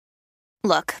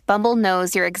Look, Bumble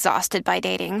knows you're exhausted by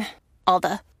dating. All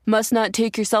the must not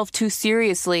take yourself too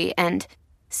seriously and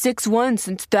 6'1"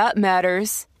 since that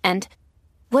matters. And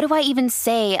what do I even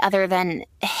say other than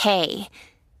hey?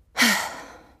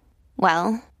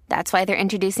 Well, that's why they're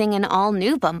introducing an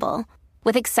all-new Bumble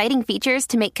with exciting features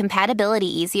to make compatibility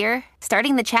easier,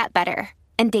 starting the chat better,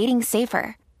 and dating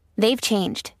safer. They've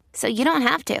changed, so you don't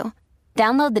have to.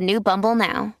 Download the new Bumble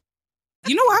now.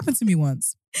 You know what happened to me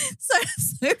once? So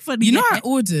funny. You know, I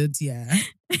ordered,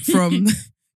 from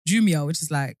Jumia, which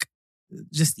is like,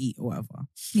 just eat or whatever.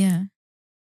 Yeah.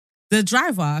 The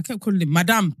driver, I kept calling him,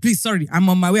 Madam, please, sorry, I'm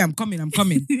on my way, I'm coming.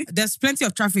 There's plenty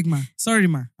of traffic, ma. Sorry,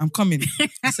 ma, I'm coming.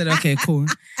 I said, okay, cool.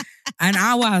 An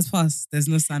hour has passed. There's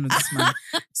no sign of this man.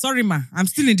 Sorry, ma, I'm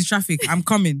still in the traffic. I'm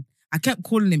coming. I kept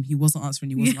calling him. He wasn't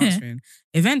answering.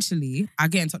 Eventually, I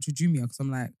get in touch with Jumia because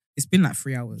I'm like, it's been like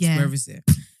 3 hours. Yeah. Where is it?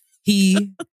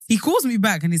 He calls me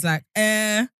back and he's like,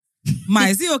 ma,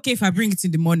 is it okay if I bring it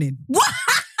in the morning? What?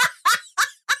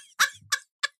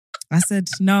 I said,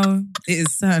 no, it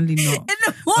is certainly not. In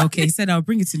the morning? Okay, he said, I'll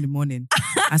bring it in the morning.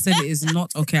 I said, it is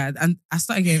not okay. And I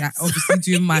started getting, obviously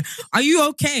doing are you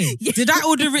okay? Yeah. Did I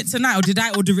order it tonight or did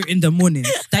I order it in the morning?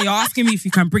 That you're asking me if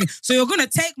you can bring it. So you're going to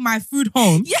take my food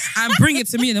home and bring it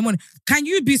to me in the morning. Can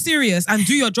you be serious and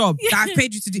do your job that I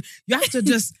paid you to do? You have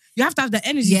to have the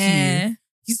energy to you.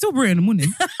 You still bring it in the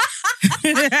morning.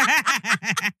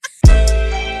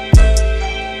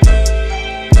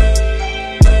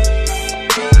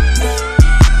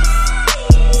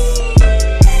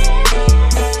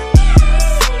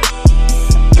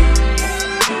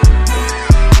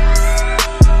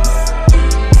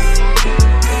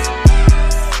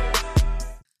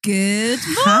 Good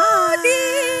morning.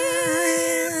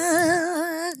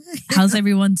 How's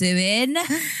everyone doing?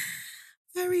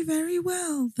 Very, very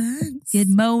well, thanks. Good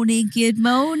morning. Good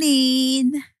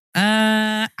morning.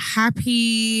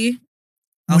 Happy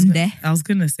Monday. I was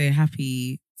gonna say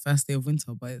happy first day of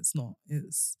winter, but it's not.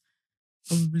 It's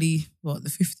probably the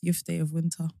 50th day of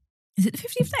winter. Is it the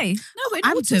 50th day? No, we're in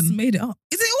I autumn. just made it up.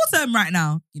 Is it autumn right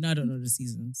now? You know, I don't know the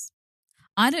seasons.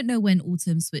 I don't know when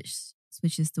autumn switches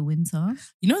to winter.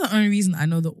 You know, the only reason I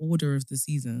know the order of the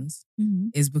seasons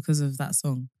is because of that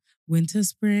song. Winter,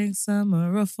 spring,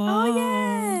 summer, or fall. Oh,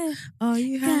 yeah. All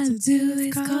you have to do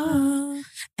is call.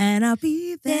 And I'll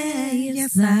be there.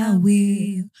 Yes, I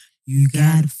will. You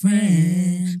got a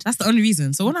friend. That's the only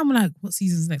reason. So when I'm like, what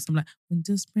season's next? I'm like,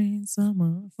 winter, spring,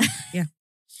 summer. Yeah.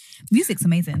 Music's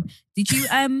amazing. Did you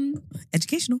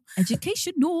Educational.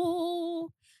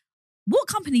 What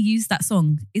company used that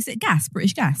song? Is it Gas?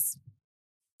 British Gas?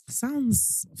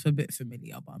 Sounds a bit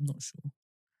familiar, but I'm not sure.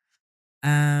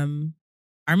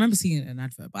 I remember seeing it in an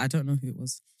advert, but I don't know who it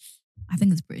was. I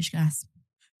think it's British Gas.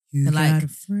 They're like,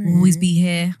 we'll always be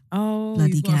here. Oh,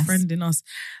 bloody you've got gas. a friend in us.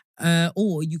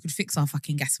 Or you could fix our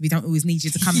fucking gas. We don't always need you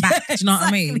to come back. Do you know what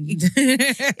I mean?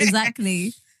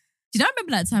 Exactly. Do you know, I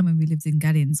remember that time when we lived in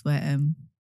Gallions where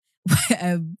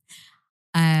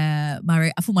I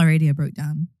thought my radio broke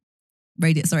down.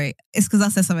 Sorry. It's because I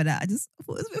said something that I just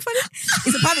thought it was a bit funny.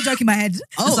 It's a private joke in my head.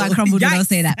 So I crumbled when I was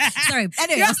saying that. Sorry.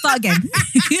 Anyway, I'll start again.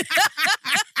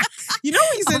 You know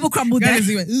what you said? I crumbled there. I was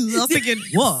thinking,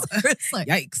 what? Sorry.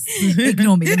 Yikes.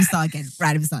 Ignore me. Let me start again.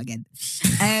 Right, let me start again.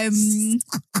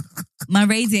 My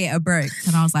radiator broke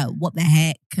and I was like, what the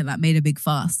heck? And like made a big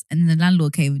fuss. And then the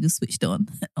landlord came and just switched it on.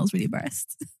 I was really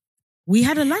embarrassed. We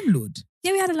had a landlord.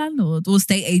 Yeah, we had a landlord or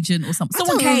estate agent or something.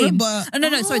 Someone came. No,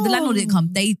 sorry, the landlord didn't come.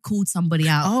 They called somebody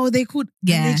out. Oh, they called.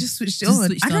 Yeah, and they just switched it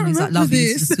on. I don't remember like,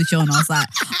 this. Just switch on. I was like,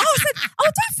 I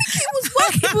don't think it was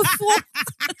working before.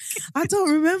 I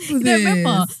don't remember this. You don't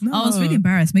remember? No. I was really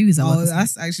embarrassed. Maybe it was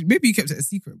that's actually, maybe you kept it a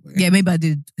secret. But yeah, maybe I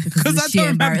did. Because I don't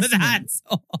remember that.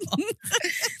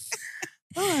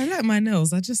 I like my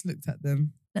nails. I just looked at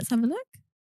them. Let's have a look.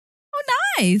 Oh,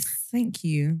 nice. Thank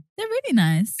you. They're really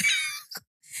nice.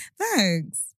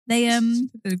 Thanks. They I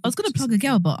was going to plug a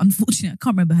girl, but unfortunately I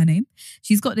can't remember her name.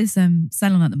 She's got this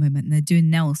salon at the moment and they're doing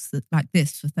nails like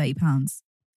this for £30.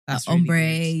 That's ombre,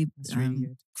 really good. That's really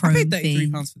good. Chrome I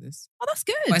paid £33 for this. Oh, that's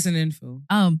good. But it's an infill.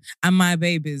 And my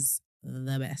babe is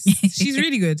the best. She's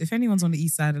really good. If anyone's on the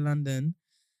east side of London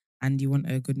and you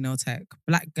want a good nail tech,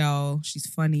 black girl, she's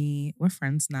funny. We're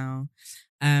friends now.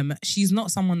 She's not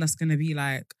someone that's going to be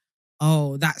like,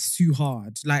 oh, that's too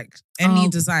hard. Like any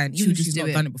design, even if she's not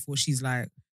done it before, she's like,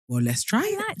 well, let's try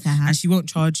it. Like that. And she won't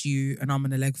charge you an arm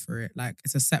and a leg for it. Like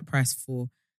it's a set price for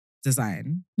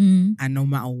design. And no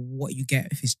matter what you get,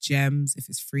 if it's gems, if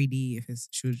it's 3D, it's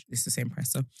the same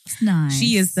price. So it's nice.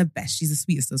 She is the best. She's the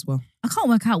sweetest as well. I can't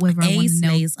work out whether I want to know.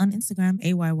 Slays on Instagram.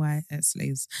 AYY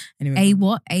Slays. Anyway. A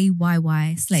what?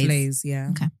 AYY Slays. Slays,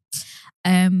 yeah. Okay.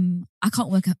 I can't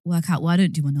work out. Well, I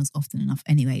don't do my nails often enough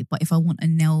anyway. But if I want a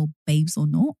nail babes or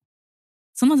not,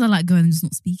 sometimes I like going and just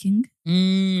not speaking.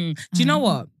 Do you know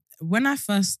what? When I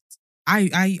first,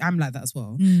 I'm like that as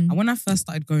well. And when I first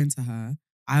started going to her,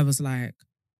 I was like,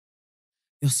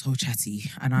 you're so chatty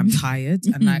and I'm tired.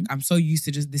 And like, I'm so used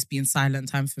to just this being silent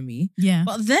time for me. Yeah.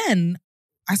 But then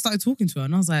I started talking to her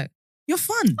and I was like, you're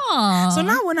fun. Aww. So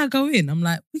now when I go in, I'm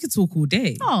like, we could talk all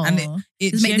day. Aww. And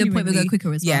it just make the appointment go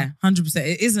quicker as well. Yeah,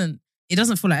 100%. It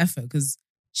doesn't feel like effort because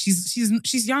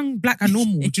she's young, black and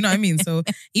normal. Do you know what I mean? So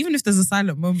even if there's a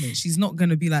silent moment, she's not going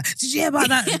to be like, did you hear about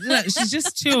that? Like, she's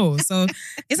just chill. So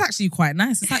it's actually quite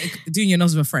nice. It's like doing your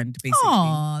nails with a friend, basically.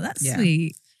 Oh, that's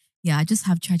sweet. Yeah, I just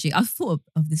have tragic. I've thought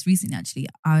of this recently, actually.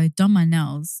 I'd done my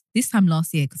nails this time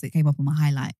last year because it came up on my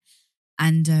highlight.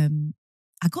 And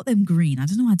I got them green. I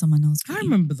don't know why I'd done my nails green. I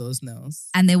remember those nails.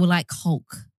 And they were like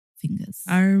Hulk fingers.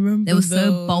 I remember they were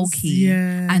so bulky.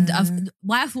 Yeah. And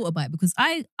why I thought about it, because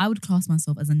I would class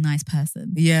myself as a nice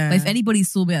person. Yeah. But if anybody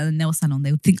saw me at a nail salon, they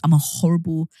would think I'm a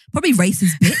horrible, probably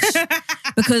racist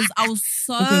bitch. Because I was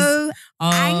so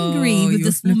angry with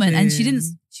this woman. And she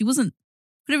couldn't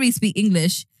really speak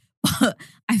English. But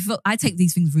I take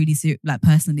these things really like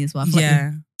personally as well. I feel like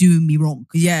they're doing me wrong.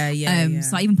 Yeah.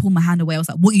 So I even pulled my hand away. I was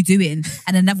like, "What are you doing?"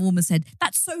 And another woman said,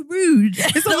 "That's so rude."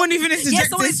 Is someone even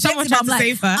interjected? Someone tried to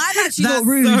save her. I'm actually That's not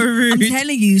rude. So rude. I'm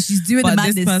telling you, she's doing the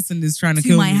madness. This person is trying to to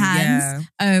kill my me. hands.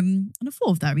 Yeah. And I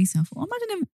thought of that recently. I thought,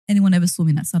 imagine if anyone ever saw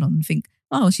me in that salon and think,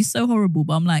 "Oh, she's so horrible."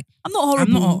 But I'm like, I'm not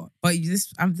horrible. I'm not. But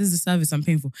this is a service I'm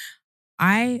paying for.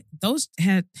 Those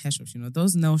hair shops,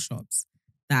 those nail shops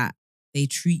that they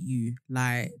treat you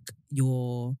like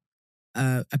you're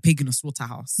a pig in a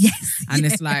slaughterhouse. Yes. And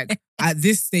it's like, at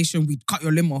this station, we cut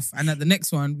your limb off. And at the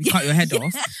next one, we cut your head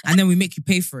off. And then we make you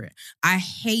pay for it. I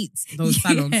hate those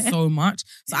salons so much.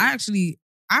 So I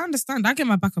understand. I get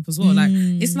my back up as well. Like,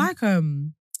 it's like,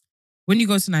 when you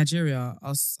go to Nigeria,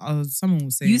 someone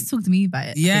will say... You used to talk to me about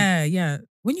it. Yeah.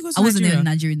 When you go to Nigeria... I wasn't in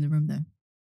Nigeria in the room, though.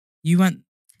 You went...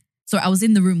 So I was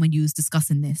in the room when you was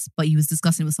discussing this, but you was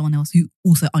discussing it with someone else who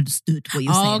also understood what you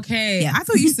were saying. Okay. Yeah. I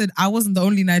thought you said I wasn't the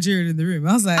only Nigerian in the room.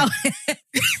 I was like,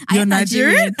 you're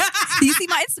Nigerian? You see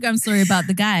my Instagram story about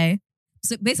the guy.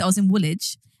 So basically I was in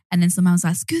Woolwich and then someone was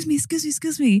like, excuse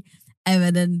me.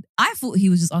 And then I thought he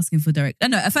was just asking for direct.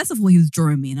 No, first of all, he was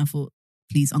drawing me and I thought,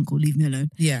 please, uncle, leave me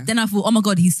alone. Yeah. Then I thought, oh my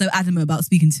God, he's so adamant about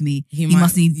speaking to me. He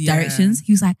must need directions.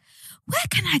 He was like, where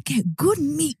can I get good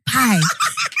meat pie?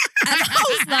 And I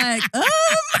was like,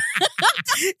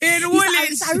 in Woolwich.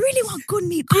 He's like, I really want good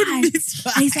meat pie. And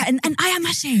he's like, and I am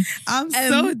ashamed. I'm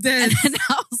so dead. And then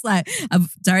I was like,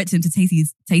 I've directed him to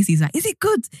Tasty's. Tasty's like, is it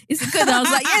good? And I was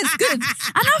like, yeah, it's good. And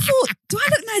I thought, do I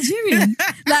look Nigerian?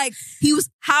 Like, he was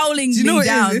howling do you know me what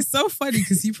down. It's so funny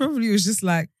because he probably was just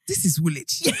like, this is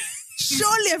Woolwich.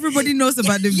 Surely everybody knows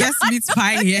about the best meat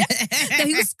pie here. No,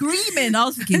 he was screaming. I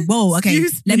was thinking, whoa, okay,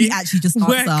 let me actually just answer.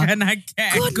 Where can I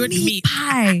get good meat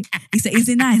pie? He said, is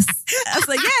it nice? I was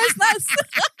like, yeah, it's nice.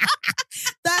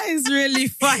 That is really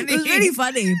funny. It was really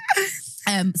funny.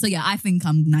 So yeah, I think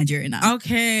I'm Nigerian now.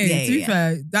 Okay. To be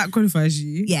fair, that qualifies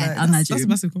you. Yeah, I'm Nigerian. That's a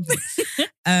massive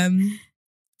compliment.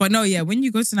 But no, yeah, when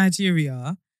you go to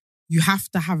Nigeria, you have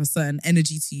to have a certain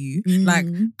energy to you. Like,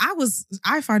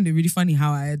 I find it really funny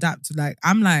how I adapt to, like,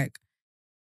 I'm like,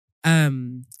 I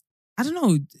don't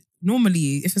know,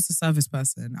 normally if it's a service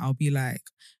person, I'll be like,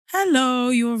 hello,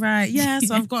 you all right? Yeah,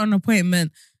 so I've got an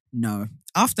appointment. No.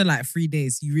 After like 3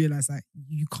 days, you realize like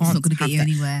you can't. It's not going to get you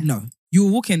anywhere. No. You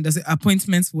walk in, there's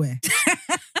appointments where?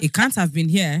 It can't have been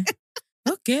here.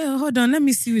 Okay, hold on, let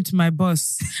me see with my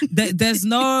boss. There's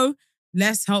no,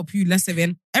 let's help you, let's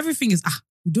even. Everything is,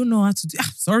 we don't know how to do.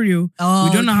 Sorry, we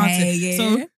don't know how to. Yeah.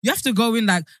 So you have to go in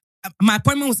like, my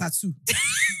appointment was at 2.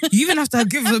 You even have to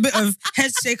give a bit of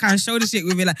head shake and shoulder shake.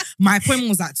 We'll be like, my appointment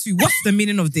was at 2. What's the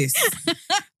meaning of this?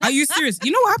 Are you serious?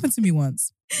 You know what happened to me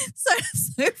once?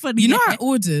 So funny. You know, I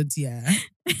ordered,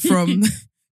 from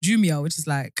Jumia, which is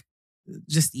like,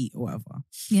 just eat or whatever.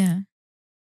 Yeah.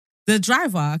 The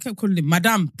driver, I kept calling him,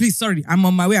 Madam, please, sorry, I'm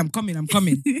on my way, I'm coming.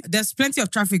 There's plenty of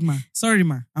traffic, ma. Sorry,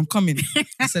 ma, I'm coming.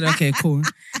 I said, okay, cool.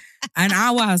 An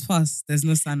hour has passed. There's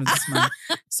no sign of this man.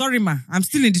 Sorry, ma, I'm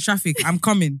still in the traffic. I'm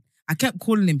coming. I kept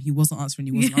calling him. He wasn't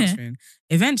answering.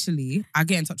 Eventually, I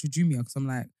get in touch with Jumia because I'm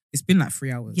like, it's been like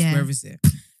 3 hours. Yeah. Where is it?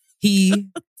 He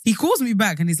calls me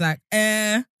back and he's like,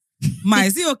 ma,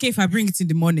 is it okay if I bring it in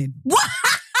the morning? What?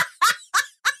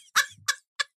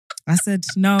 I said,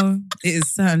 no, it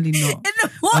is certainly not.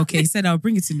 What? Okay, he said, I'll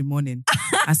bring it in the morning.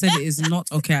 I said, it is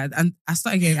not okay. And I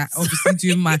started getting, obviously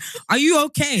doing my, are you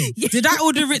okay? Yeah. Did I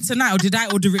order it tonight or did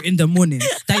I order it in the morning?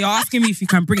 That you're asking me if you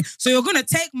can bring it. So you're going to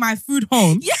take my food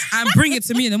home and bring it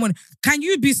to me in the morning. Can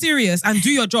you be serious and do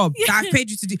your job that I've paid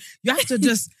you to do? You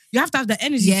have to have the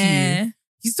energy to you.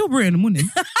 He still brought it in the morning.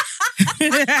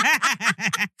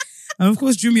 And of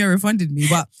course, Jumia refunded me.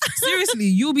 But seriously,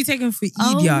 you'll be taken for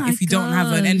idiot if you don't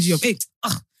have an energy of, hey,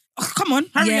 come on,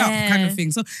 hurry up, kind of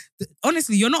thing. So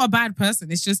honestly, you're not a bad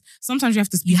person. It's just sometimes you have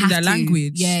to speak in their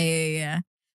language. Yeah.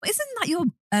 But isn't like your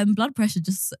blood pressure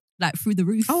just like through the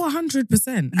roof? Oh, 100%.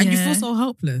 And you feel so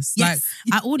helpless. Yes.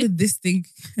 Like, I ordered this thing.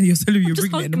 You're telling me you're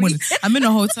bringing it in the morning. I'm in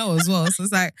a hotel as well. So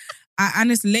it's like,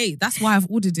 and it's late. That's why I've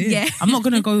ordered it. Yeah. I'm not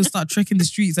going to go and start trekking the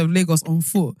streets of Lagos on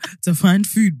foot to find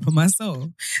food by myself.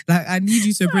 Like, I need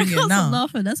you to bring it now. I'm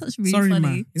laughing. That's actually really Sorry, funny.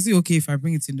 man. Is it okay if I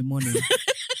bring it in the morning?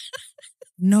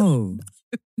 No.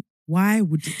 Why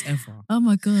would it ever? Oh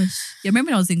my gosh. Yeah, remember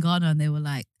when I was in Ghana and they were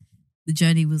like, the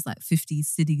journey was like 50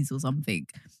 cities or something.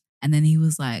 And then he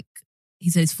was like,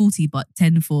 he said it's 40, but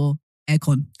 10 for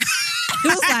aircon. It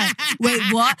was like,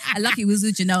 wait, what? And lucky it was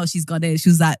with Janelle, she's got it. She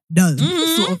was like, no.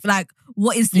 Sort of like,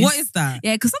 what is this? What is that?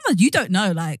 Yeah, because sometimes you don't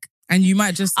know, like. And you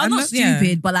might just... I'm not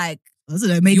stupid, but like, I don't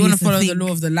know, maybe you want to it's a follow thing. the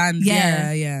law of the land.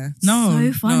 Yeah.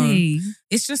 No. So funny. No.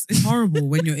 It's horrible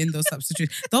when you're in those types of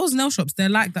situations. Those nail shops, they're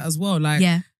like that as well. Like,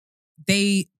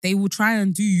 they will try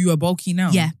and do you a bulky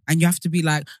nail. Yeah. And you have to be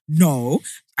like, no.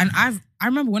 And I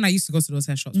remember when I used to go to those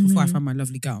hair shops before I found my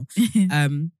lovely girl,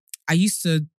 I used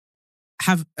to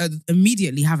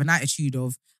immediately have an attitude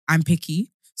of, I'm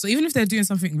picky. So even if they're doing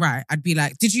something right, I'd be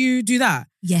like, did you do that?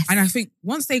 Yes. And I think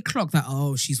once they clock that,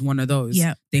 oh, she's one of those,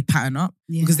 they pattern up.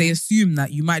 Yeah. Because they assume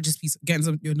that you might just be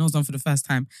getting your nose done for the first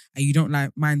time and you don't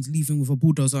like mind leaving with a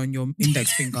bulldozer on your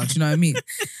index finger. Do you know what I mean?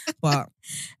 But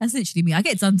that's literally me. I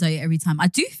get done dirty every time. I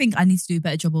do think I need to do a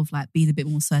better job of like being a bit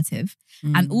more assertive.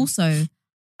 And also,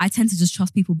 I tend to just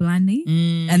trust people blindly,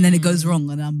 and then it goes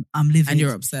wrong, and I'm livid, and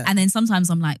you're upset. And then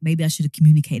sometimes I'm like, maybe I should have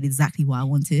communicated exactly what I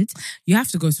wanted. You have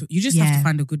to go to. You just have to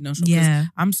find a good nail shop. Yeah,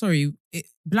 I'm sorry,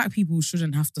 Black people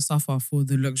shouldn't have to suffer for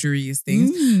the luxurious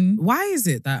things. Why is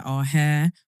it that our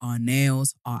hair, our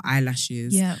nails, our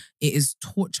eyelashes, it is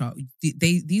torture?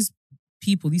 These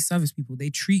people, these service people, they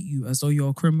treat you as though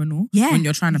you're a criminal when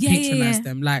you're trying to patronize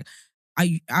them. Like,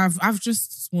 I've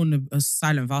just sworn a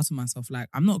silent vow to myself. Like,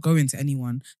 I'm not going to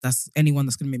anyone that's going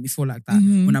to make me feel like that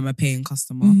when I'm a paying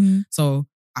customer. So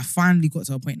I finally got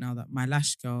to a point now that my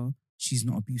lash girl, she's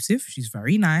not abusive. She's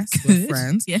very nice. We're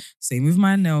friends. Same with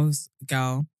my nails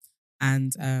girl,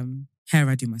 and hair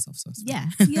I do myself. So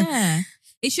yeah.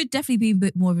 It should definitely be a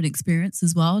bit more of an experience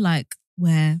as well. Like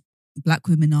where Black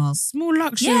women are small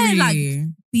luxury. Yeah, like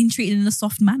being treated in a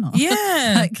soft manner.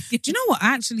 Yeah. Like, do you know what?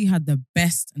 I actually had the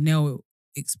best nail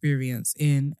experience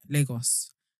in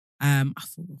Lagos. I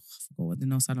forgot what the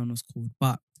nail salon was called,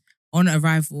 but on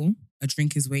arrival, a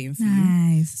drink is waiting for you.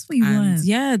 Nice. That's what you want.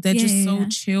 Yeah, they're just so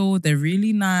chill. They're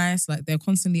really nice. Like, they're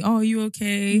constantly, oh, are you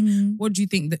okay? What do you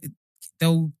think?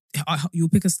 You'll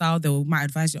pick a style, might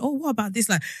advise you, oh, what about this?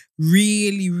 Like,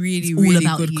 really, really, really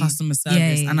good customer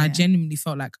service. And I genuinely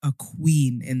felt like a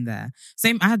queen in there.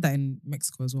 Same, I had that in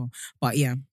Mexico as well. But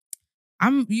yeah,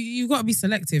 you've got to be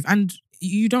selective. And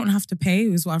you don't have to pay,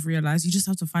 is what I've realised. You just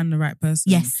have to find the right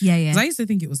person. Yes, yeah. Because I used to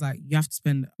think it was like, you have to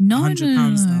spend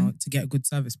 £100 now to get a good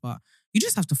service. But you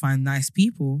just have to find nice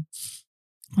people.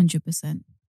 100%.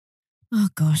 Oh,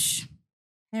 gosh.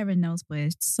 Hair and nails, boy.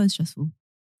 It's so stressful.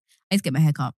 I used to get my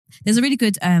hair cut. There's a really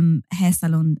good hair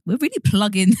salon. We're really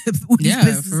plugging all these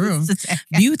businesses for real. today.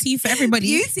 Beauty for everybody.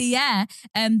 Beauty, yeah.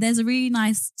 There's a really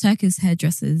nice Turkish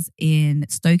hairdressers in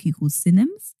Stokey called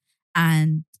Sinims.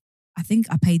 And I think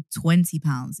I paid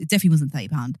 £20. It definitely wasn't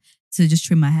 £30 to just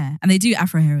trim my hair. And they do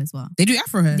Afro hair as well. They do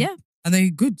Afro hair? Yeah. Are they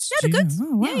good? Yeah, they're good.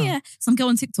 Oh, wow. Yeah. Some girl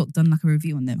on TikTok done like a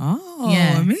review on them. Oh,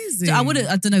 amazing. So I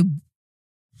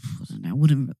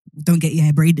don't get your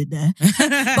hair braided there. But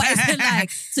it's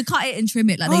like to cut it and trim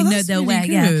it, like they know they'll wear.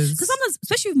 Good. Yeah. Because sometimes,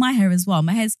 especially with my hair as well,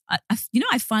 my hair's,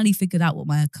 I finally figured out what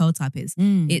my curl type is.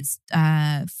 It's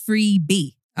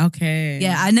 3B. Okay.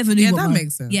 Yeah, I never knew. Yeah, that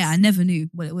makes sense. Yeah, I never knew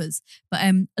what it was. But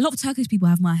a lot of Turkish people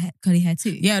have my curly hair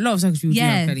too. Yeah, a lot of Turkish people do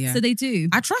have curly hair. So they do.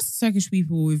 I trust Turkish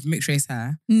people with mixed race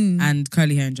hair and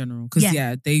curly hair in general. Because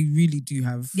they really do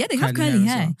have they have curly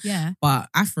hair. Well. Yeah. But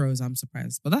Afros, I'm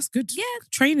surprised. But that's good. Yeah.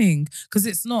 Training. Because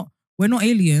we're not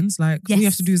aliens. Like, all you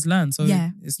have to do is learn. So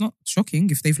it's not shocking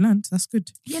if they've learned. That's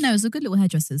good. Yeah, no, it's a good little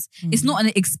hairdressers. It's not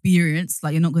an experience.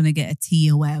 Like, you're not going to get a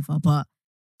tea or whatever, but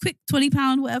quick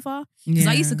 £20, whatever. Because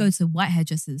I used to go to white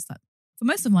hairdressers like for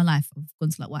most of my life, I've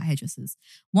gone to like white hairdressers.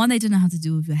 One, they don't know how to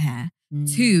deal with your hair.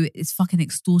 2, it's fucking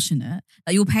extortionate.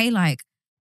 Like you'll pay like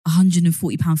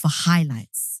 £140 for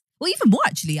highlights. Well, even more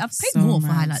actually. I've paid more for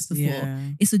highlights before. Yeah.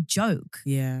 It's a joke.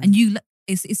 Yeah. And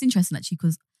it's interesting actually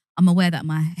because I'm aware that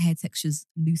my hair texture's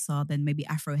looser than maybe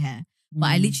Afro hair. But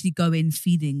I literally go in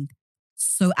feeling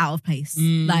so out of place.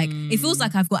 Like it feels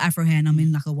like I've got Afro hair and I'm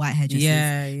in like a white hairdresser.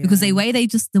 Yeah. Because the way they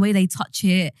touch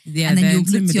it, and then you'll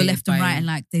look to your left and right and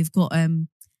like they've got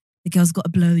the girl's got a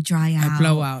blow dry out. A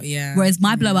blowout, yeah. Whereas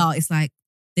my blowout is like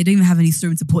they don't even have any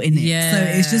serum to put in it. Yeah. So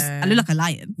it's just I look like a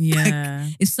lion. Yeah.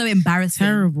 Like, it's so embarrassing.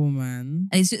 Terrible, man.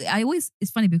 And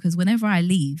it's funny because whenever I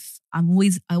leave, I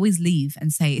always leave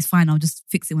and say it's fine, I'll just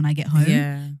fix it when I get home.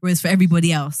 Yeah. Whereas for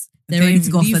everybody else, they're ready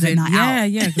to go for the night out.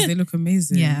 Yeah, because they look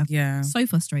amazing. Yeah. So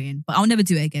frustrating. But I'll never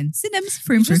do it again. Synonyms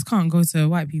for You just can't go to a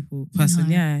white people person.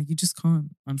 No. Yeah, you just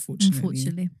can't,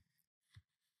 unfortunately.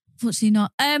 Unfortunately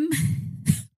not.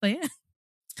 But yeah.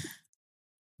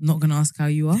 Not gonna ask how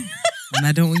you are. And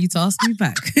I don't want you to ask me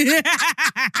back. Do you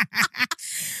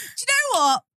know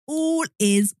what? All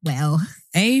is well.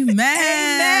 Amen.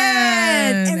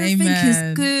 Everything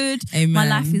is good. Amen. My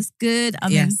life is good.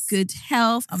 I'm in good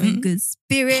health. I'm in good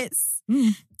spirits.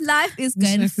 Life is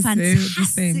going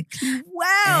fantastically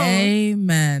well.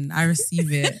 Amen. I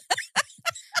receive it.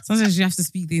 Sometimes you have to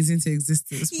speak things into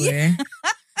existence, boy. Yeah.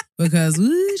 Because,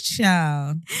 woo,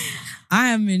 child, I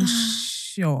am in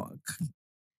shock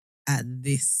at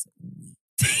this week.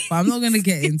 But I'm not going to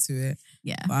get into it.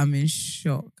 Yeah. But I'm in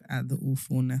shock at the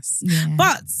awfulness. Yeah.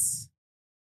 But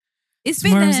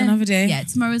tomorrow's another day. Yeah,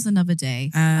 tomorrow's another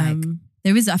day.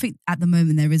 There is, I think at the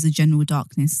moment, there is a general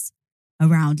darkness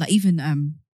around. Like even, I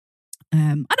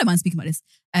don't mind speaking about this.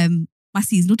 My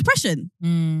seasonal depression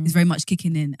is very much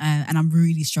kicking in. And I'm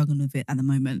really struggling with it at the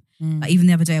moment. Like even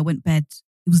the other day I went to bed.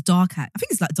 It was dark I think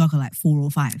it's like dark at 4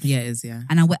 or 5. Yeah, it is, yeah.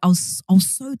 And I was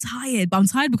so tired, but I'm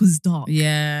tired because it's dark.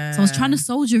 Yeah. So I was trying to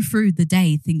soldier through the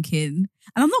day thinking,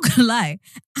 and I'm not going to lie,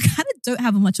 I kind of don't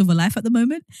have much of a life at the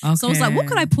moment. Okay. So I was like, what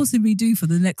could I possibly do for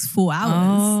the next 4 hours?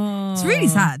 Oh, it's really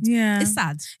sad. Yeah. It's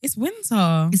sad. It's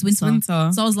winter. It's winter.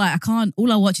 So I was like,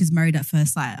 all I watch is Married at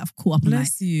First Sight. I've caught up on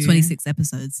 26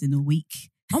 episodes in a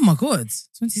week. Oh my God,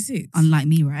 26. Unlike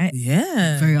me, right?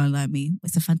 Yeah. Very unlike me.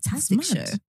 It's a fantastic show.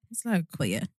 It's like, but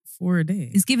yeah, 4 a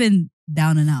day. It's given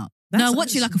down and out. I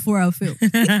watch it like a 4-hour film.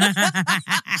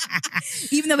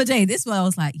 Even the other day, this one I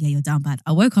was like, yeah, you're down bad.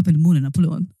 I woke up in the morning, I put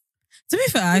it on. To be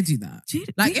fair, I do that.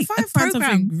 Like if I find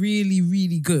something really,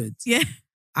 really good,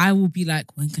 I will be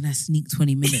like, when can I sneak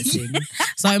 20 minutes in?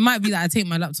 So it might be that I take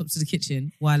my laptop to the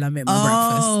kitchen while I'm at my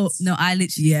breakfast. No, I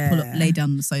literally lay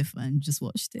down on the sofa and just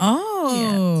watched it.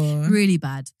 Oh. Yeah. Really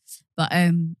bad. But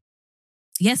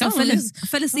yes, I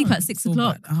fell asleep at 6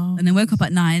 o'clock and then woke up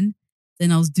at 9.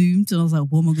 Then I was doomed and I was like,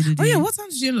 what am I going to do? Oh yeah, what time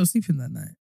did you end up sleeping that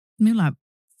night? Maybe like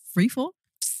 3, 4.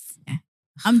 Yeah.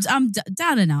 I'm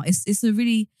down and out. It's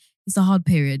a hard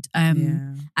period.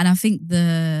 And I think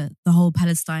the whole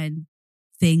Palestine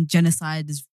thing, genocide,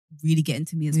 is really getting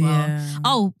to me as well. Yeah.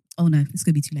 Oh no, it's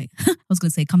going to be too late. I was going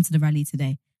to say, come to the rally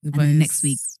today. And then next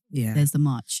week, there's the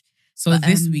march. So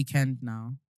this weekend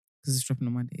now, because it's dropping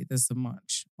on Monday, there's the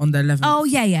march on the 11th. Oh,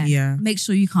 yeah. Make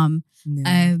sure you come.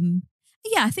 Yeah.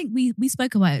 I think we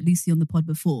spoke about it, Lucy, on the pod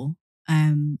before.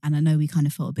 And I know we kind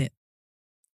of felt a bit,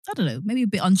 I don't know, maybe a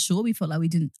bit unsure. We felt like we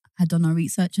had done our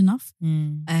research enough.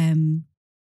 And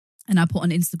I put on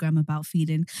Instagram about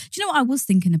feeling. Do you know what I was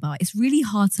thinking about? It's really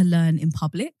hard to learn in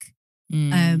public.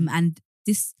 And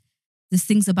there's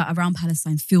things around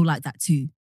Palestine feel like that too.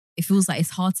 It feels like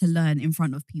it's hard to learn in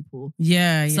front of people.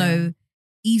 Yeah. So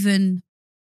even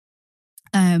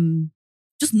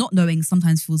just not knowing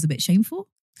sometimes feels a bit shameful.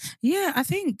 Yeah, I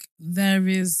think there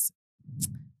is,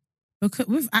 because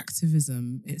with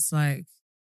activism, it's like,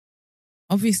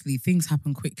 obviously things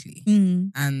happen quickly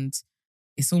and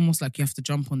it's almost like you have to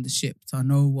jump on the ship to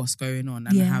know what's going on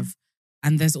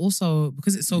and there's also,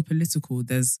 because it's so political,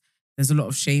 there's a lot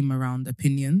of shame around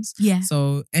opinions. Yeah.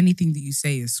 So anything that you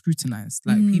say is scrutinized.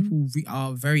 Like people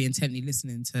are very intently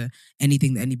listening to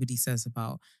anything that anybody says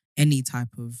about any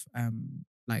type of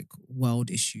like world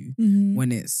issue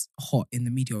when it's hot in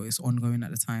the media or it's ongoing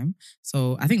at the time.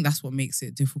 So I think that's what makes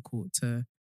it difficult to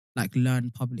like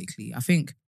learn publicly. I feel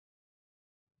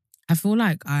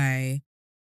like I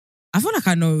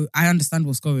know, I understand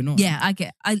what's going on. Yeah, I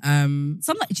get. Do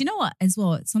you know what as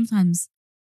well? Sometimes,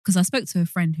 because I spoke to a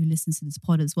friend who listens to this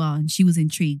pod as well, and she was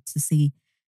intrigued to see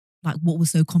like what was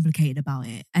so complicated about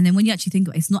it. And then when you actually think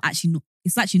of it,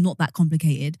 it's actually not that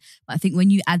complicated. But I think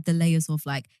when you add the layers of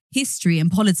like history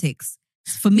and politics,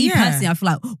 for me personally, I feel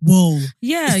like, whoa,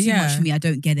 it's too much for me. I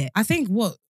don't get it. I think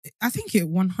what I think it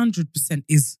 100%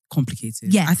 is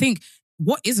complicated. Yeah. I think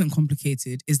what isn't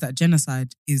complicated is that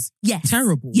genocide is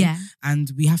terrible. Yeah.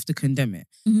 And we have to condemn it.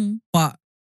 Mm-hmm. But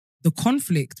the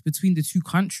conflict between the two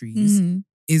countries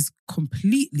is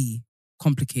completely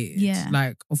complicated. Yeah.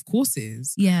 Like, of course it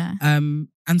is. Yeah. And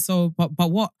so,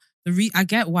 but what I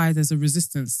get why there's a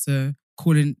resistance to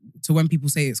calling to when people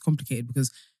say it's complicated,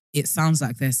 because it sounds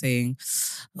like they're saying,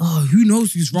 "Oh, who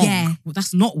knows who's wrong?" Yeah. Well,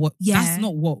 that's not what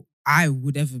I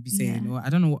would ever be saying. Or I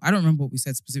don't know. I don't remember what we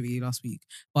said specifically last week,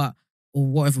 or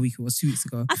whatever week it was, 2 weeks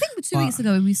ago. I think 2 weeks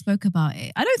ago when we spoke about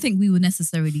it, I don't think we were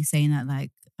necessarily saying that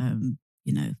like,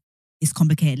 it's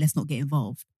complicated, let's not get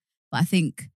involved. But I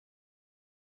think,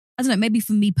 I don't know, maybe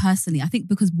for me personally, I think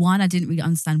because one, I didn't really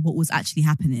understand what was actually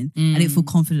happening. I didn't feel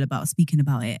confident about speaking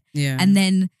about it. Yeah. And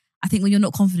then I think when you're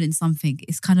not confident in something,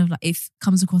 it's kind of like, it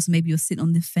comes across maybe you're sitting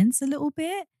on the fence a little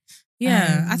bit.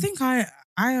 Yeah. I think I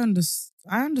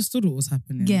understood what was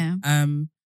happening. Yeah.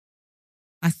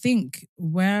 I think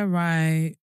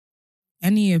the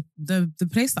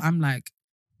place that I'm like,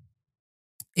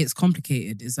 it's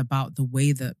complicated is about the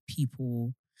way that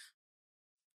people's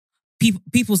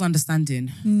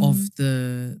understanding of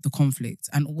the conflict,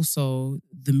 and also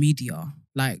the media.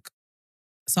 Like,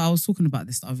 so I was talking about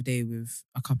this the other day with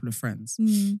a couple of friends,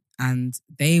 and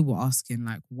they were asking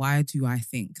like, why do I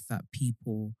think that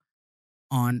people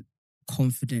aren't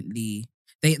confidently,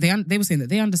 they were saying that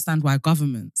they understand why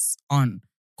governments aren't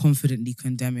confidently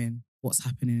condemning what's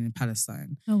happening in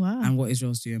Palestine and what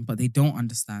Israel's doing, but they don't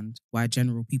understand why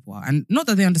general people are. And not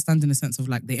that they understand in the sense of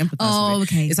like they empathize with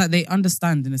it. Okay. It's like they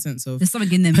understand in the sense of there's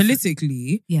something in them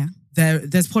politically.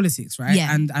 There's politics, right?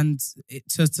 Yeah. And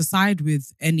to side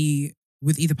with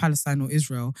either Palestine or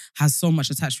Israel has so much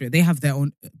attached to it. They have their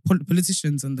own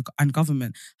politicians, and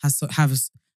government have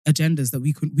agendas that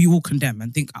we all condemn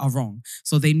and think are wrong.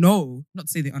 So they know, not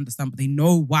to say they understand, but they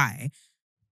know why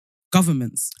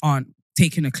governments aren't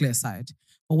taking a clear side.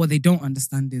 But what they don't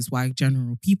understand is why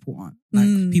general people aren't.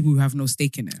 Like people who have no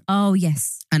stake in it. Oh,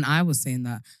 yes. And I was saying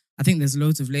that I think there's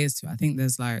loads of layers to it. I think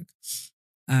there's like,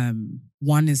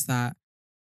 one is that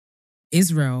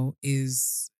Israel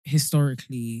is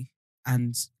historically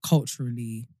and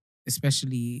culturally,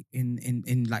 especially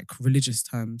in like religious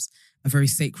terms, a very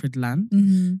sacred land.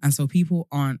 And so people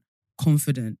aren't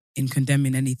confident in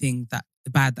condemning anything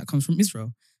bad that comes from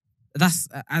Israel. That's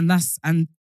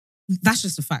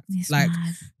just a fact. It's like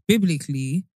mad.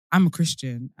 Biblically, I'm a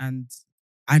Christian, and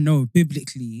I know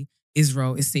biblically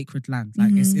Israel is sacred land.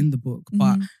 Like it's in the book.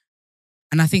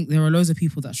 And I think there are loads of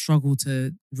people that struggle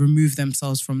to remove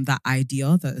themselves from that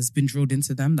idea that has been drilled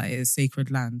into them that it is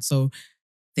sacred land. So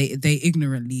they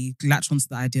ignorantly latch onto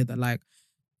the idea that like,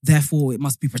 therefore it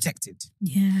must be protected.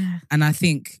 Yeah. And I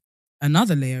think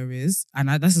another layer is,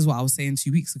 this is what I was saying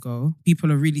 2 weeks ago,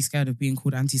 people are really scared of being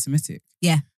called anti-Semitic.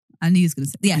 Yeah. I knew you was going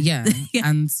to say, yeah.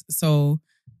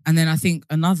 And then I think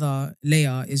another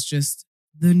layer is just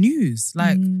the news.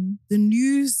 Like the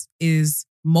news is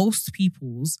most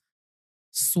people's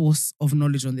source of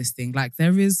knowledge on this thing. Like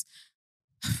there is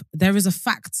a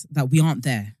fact that we aren't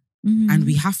there, and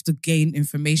we have to gain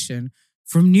information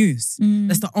from news.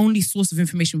 That's the only source of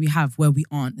information we have where we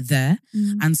aren't there.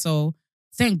 And so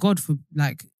thank God for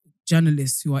like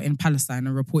journalists who are in Palestine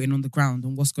and reporting on the ground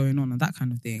on what's going on and that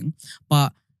kind of thing.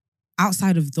 But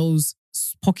outside of those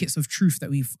pockets of truth that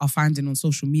we are finding on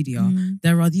social media,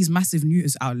 there are these massive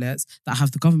news outlets that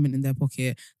have the government in their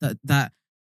pocket that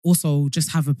also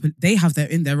just they have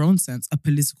in their own sense a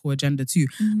political agenda too,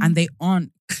 and they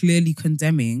aren't clearly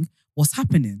condemning what's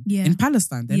happening in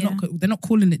Palestine. They're not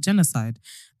calling it genocide,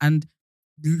 and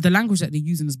the language that they're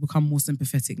using has become more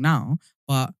sympathetic now.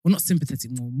 But not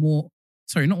sympathetic, more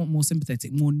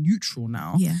sympathetic, more neutral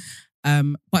now.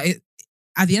 But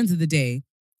at the end of the day,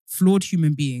 flawed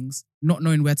human beings not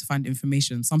knowing where to find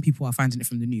information. Some people are finding it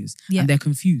from the news and they're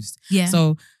confused.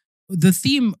 So the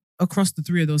theme across the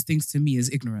three of those things to me is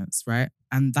ignorance, right?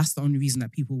 And that's the only reason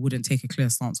that people wouldn't take a clear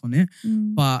stance on it.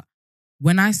 But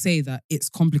when I say that it's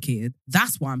complicated,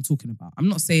 that's what I'm talking about. I'm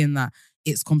not saying that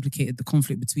it's complicated, the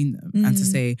conflict between them, and to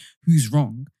say who's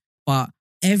wrong, but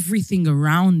everything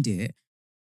around it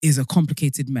is a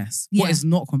complicated mess. What is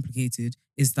not complicated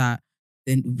is that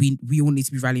then we all need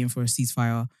to be rallying for a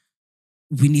ceasefire.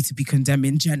 We need to be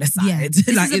condemning genocide. Yeah. This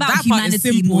like is about that part is humanity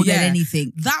simple more than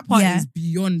anything. That part is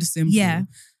beyond simple.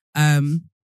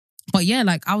 But yeah,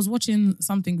 like I was watching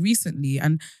something recently,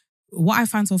 and what I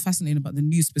find so fascinating about the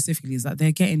news specifically is that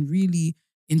they're getting really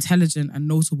intelligent and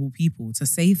notable people to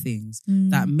say things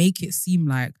that make it seem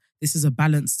like this is a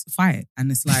balanced fight.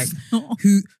 And it's like,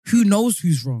 who knows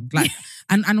who's wrong? Like,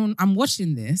 and I'm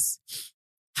watching this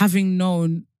having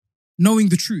known knowing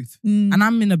the truth. And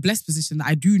I'm in a blessed position that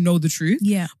I do know the truth.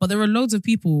 Yeah. But there are loads of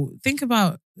people, think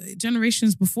about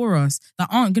generations before us that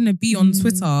aren't going to be on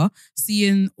Twitter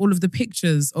seeing all of the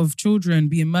pictures of children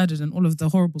being murdered and all of the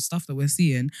horrible stuff that we're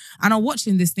seeing, and are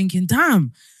watching this thinking,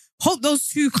 damn, hope those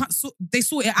two they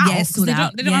sort it out, because they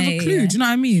don't have a clue. Do you know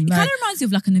what I mean? It kind of reminds me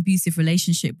of like an abusive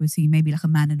relationship between maybe like a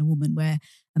man and a woman, where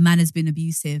a man has been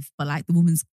abusive, but like the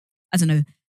woman's, I don't know,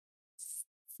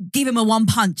 give him a one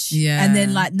punch. Yeah. And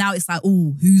then like now it's like,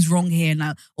 oh, who's wrong here?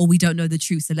 Now, or we don't know the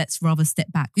truth, so let's rather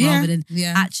step back rather than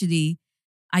actually,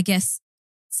 I guess,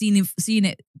 seeing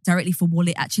it directly for what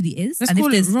it actually is. Let's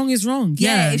call it wrong is wrong.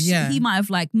 Yeah. He might have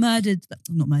like not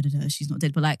murdered her, she's not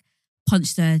dead, but like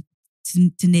punched her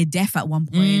to near death at one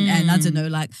point, and I don't know,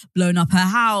 like blown up her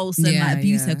house and like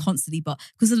abused her constantly. But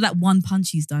because of that one punch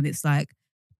she's done, it's like,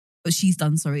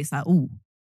 it's like, oh,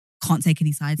 can't take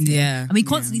any sides here. Yeah. And we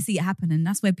constantly see it happen, and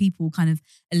that's where people kind of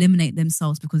eliminate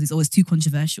themselves because it's always too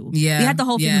controversial. Yeah. We had the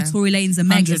whole thing with Tory Lanez and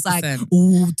Meg. It's like,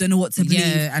 oh, don't know what to believe.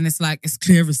 Yeah, and it's like, it's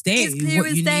clear as day. It's clear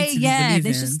as day, yeah.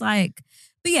 There's just like,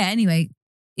 but yeah, anyway,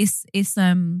 it's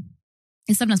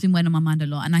something that's been weighing on my mind a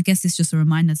lot. And I guess it's just a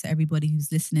reminder to everybody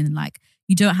who's listening, like,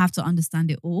 you don't have to understand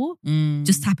it all.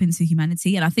 Just tap into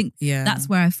humanity. And I think that's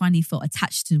where I finally felt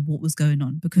attached to what was going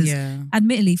on. Because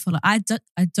admittedly, for like, I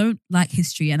don't like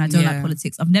history and I don't like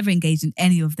politics. I've never engaged in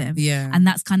any of them. Yeah. And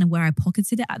that's kind of where I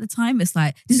pocketed it at the time. It's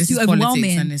like, this is too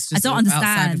overwhelming. I don't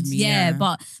understand. Me,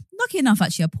 But lucky enough,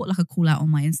 actually, I put like a call out on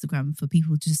my Instagram for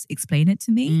people to just explain it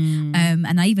to me.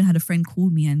 And I even had a friend call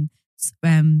me and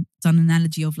done an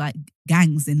analogy of like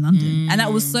gangs in London, and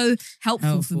that was so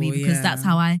helpful for me, because that's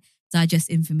how I digest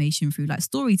information, through like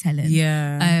storytelling.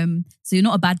 So you're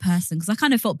not a bad person, because I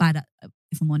kind of felt bad,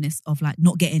 if I'm honest, of like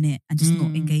not getting it and just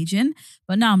not engaging.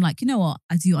 But now I'm like, you know what,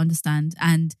 I do understand.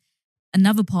 And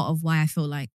another part of why I feel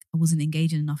like I wasn't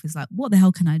engaging enough is like, what the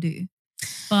hell can I do?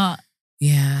 But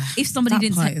if somebody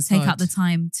didn't take out the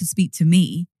time to speak to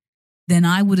me, then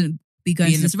I wouldn't be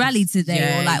going to this rally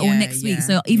today or next week.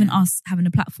 So even us having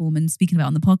a platform and speaking about it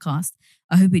on the podcast,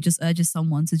 I hope it just urges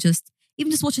someone to just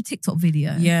watch a TikTok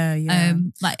video.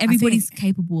 Like everybody's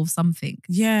capable of something.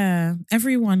 Yeah,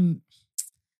 everyone.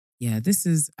 Yeah, this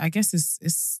is, I guess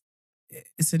it's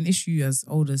an issue as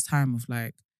old as time, of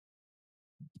like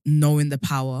knowing the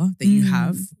power that you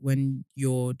have when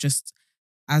you're just,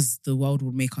 as the world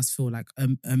would make us feel, like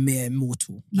a mere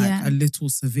mortal, like a little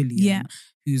civilian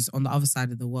who's on the other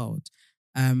side of the world.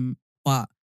 But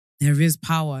there is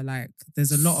power. Like,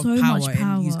 there's a lot of power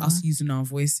in us using our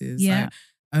voices. Like,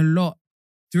 a lot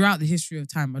throughout the history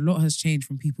of time, a lot has changed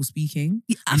from people speaking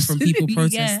and from people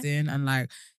protesting, and like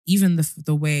even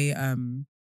the way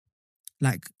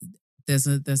like there's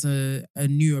a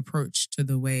new approach to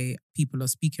the way people are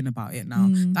speaking about it now.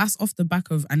 That's off the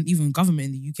back of, and even government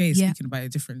in the UK is speaking about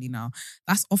it differently now.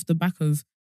 That's off the back of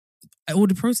all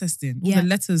the protesting, all the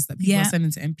letters that people are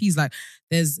sending to MPs. Like,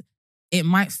 it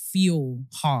might feel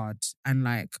hard and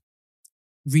like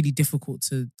really difficult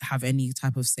to have any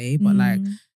type of say, but like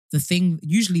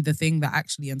usually the thing that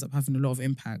actually ends up having a lot of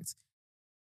impact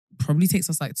probably takes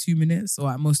us like 2 minutes or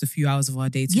at most a few hours of our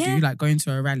day to do, like going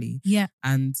to a rally. Yeah.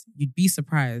 And you'd be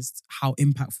surprised how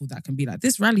impactful that can be. Like,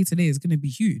 this rally today is going to be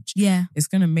huge. Yeah. It's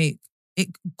going to make it,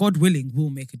 God willing, will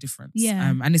make a difference.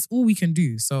 Yeah. And it's all we can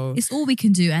do. So it's all we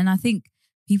can do. And I think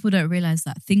people don't realize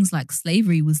that things like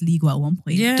slavery was legal at one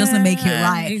point. Yeah, doesn't make it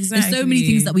right. Exactly. There's so many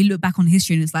things that we look back on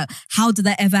history and it's like, how did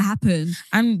that ever happen?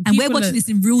 And we're watching this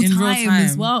in real time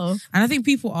as well. And I think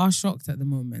people are shocked at the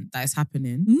moment that it's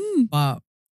happening. But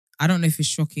I don't know if it's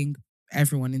shocking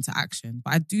everyone into action.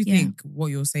 But I do think what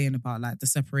you're saying about like the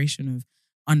separation of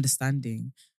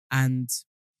understanding, and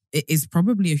it is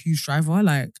probably a huge driver.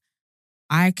 Like,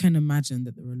 I can imagine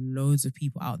that there are loads of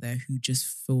people out there who just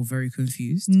feel very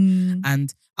confused.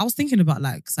 And I was thinking about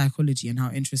like psychology and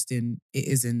how interesting it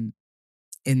is in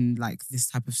like this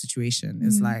type of situation.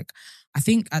 It's like, I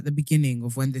think at the beginning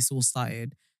of when this all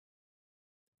started,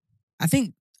 I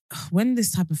think when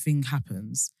this type of thing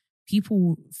happens,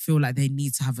 people feel like they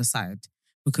need to have a side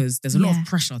because there's a lot of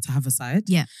pressure to have a side.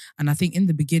 Yeah. And I think in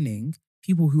the beginning,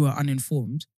 people who are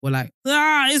uninformed were like,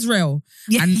 Israel.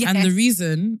 Yeah, and the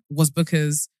reason was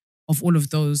because of all of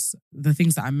the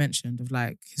things that I mentioned of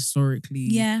like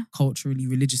historically, culturally,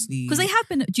 religiously. Because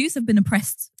Jews have been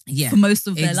oppressed for most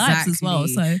of their lives as well.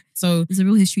 So there's a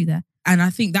real history there. And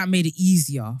I think that made it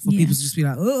easier for people to just be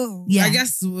like, I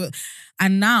guess.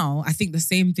 And now I think the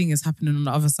same thing is happening on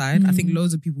the other side. I think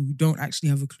loads of people who don't actually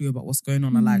have a clue about what's going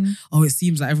on are like, oh, it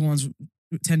seems like everyone's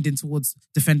tending towards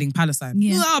defending Palestine.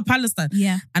 Palestine.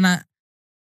 Yeah. And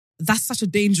that's such a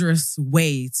dangerous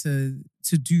way to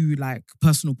to do like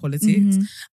personal politics.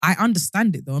 I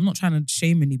understand it though. I'm not trying to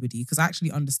shame anybody because I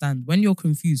actually understand when you're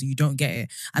confused, you don't get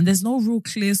it. And there's no real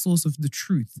clear source of the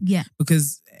truth. Yeah.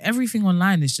 Because everything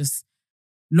online is just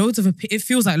it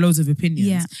feels like loads of opinions.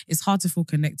 Yeah. It's hard to feel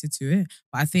connected to it.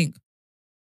 But I think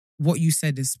what you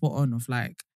said is spot on of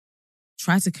like,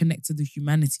 try to connect to the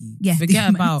humanity. Yeah, Forget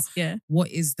about what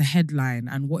is the headline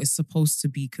and what is supposed to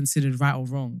be considered right or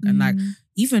wrong. And like,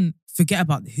 even forget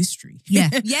about the history. Yeah.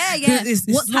 It's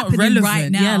what's not happening relevant.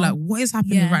 right now? Yeah, like what is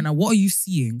happening right now? What are you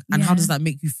seeing? And how does that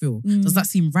make you feel? Does that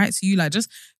seem right to you? Like just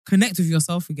connect with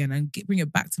yourself again and bring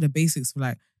it back to the basics of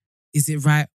like, is it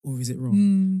right or is it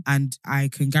wrong? And I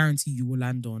can guarantee you will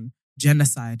land on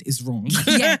genocide is wrong.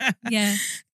 Yeah.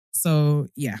 So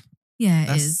yeah.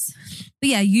 Yeah, it is. But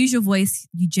yeah, use your voice.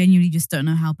 You genuinely just don't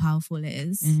know how powerful it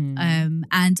is.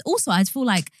 And also, I feel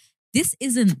like this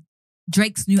isn't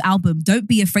Drake's new album. Don't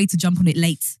be afraid to jump on it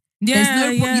late. You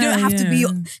don't have to be,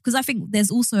 because I think there's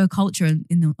also a culture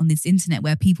on this internet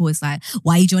where people is like,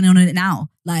 why are you joining on it now?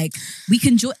 Like we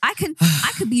can join. I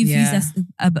could be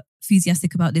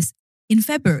enthusiastic about this in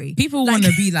February. People want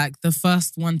to be like the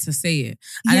first one to say it.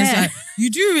 And it's like, you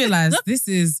do realize this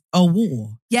is a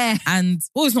war. Yeah. And,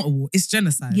 it's not a war, it's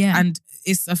genocide. Yeah. And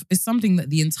it's something that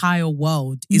the entire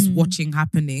world is watching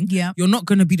happening. Yeah. You're not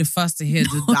going to be the first to hear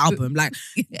the album. Like,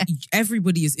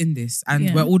 everybody is in this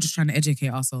and we're all just trying to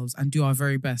educate ourselves and do our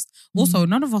very best. Also,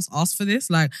 none of us asked for this.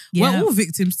 Like, we're all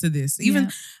victims to this.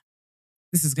 Even,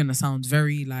 this is going to sound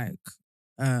very like,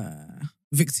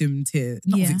 victim tier,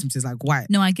 not victim tier, like white.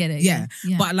 No, I get it. Yeah.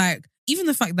 But like, even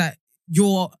the fact that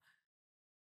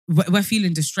we're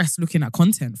feeling distressed looking at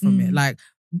content from it, like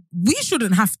we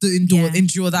shouldn't have to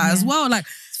endure that as well. Like,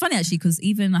 it's funny actually, because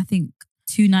even I think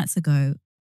 2 nights ago,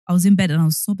 I was in bed and I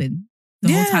was sobbing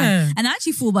the whole time. And I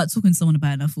actually thought about talking to someone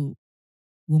about it and I thought,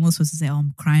 what am I supposed to say? Oh,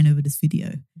 I'm crying over this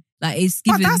video. Like it's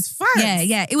given, but that's fine.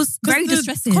 Yeah. It was very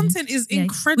distressing. Content is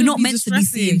incredibly We're not meant distressing.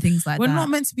 to be seeing things like We're that. not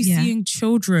meant to be seeing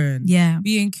children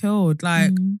being killed.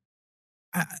 Like,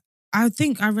 I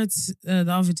think I read the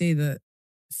other day that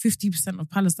 50% of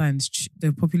Palestine's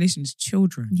the population is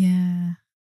children. Yeah.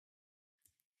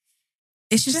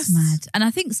 It's just mad. And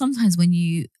I think sometimes when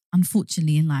you,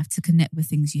 unfortunately in life, to connect with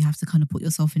things, you have to kind of put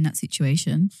yourself in that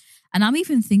situation. And I'm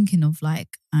even thinking of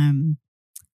like,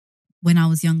 when I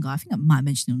was younger, I think I might have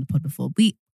mentioned it on the pod before,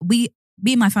 me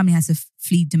and my family had to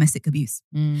flee domestic abuse.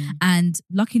 And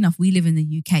lucky enough, we live in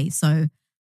the UK. So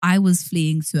I was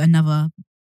fleeing to another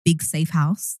big safe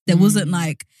house. There wasn't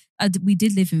like, we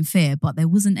did live in fear, but there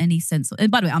wasn't any sense of, and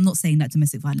by the way, I'm not saying that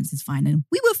domestic violence is fine and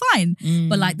we were fine.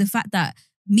 But like the fact that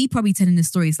me probably telling the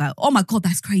story is like, oh my God,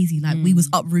 that's crazy. Like we was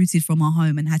uprooted from our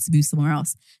home and had to move somewhere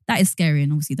else. That is scary.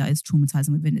 And obviously that is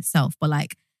traumatizing within itself. But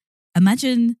like,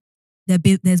 imagine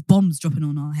there's bombs dropping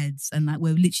on our heads and like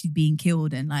we're literally being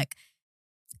killed and like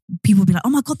people be like, oh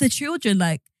my God, they're children.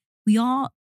 Like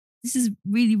this is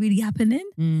really, really happening.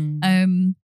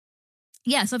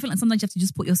 Yeah, so I feel like sometimes you have to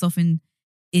just put yourself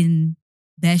in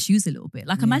their shoes a little bit.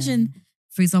 Like imagine,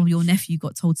 for example, your nephew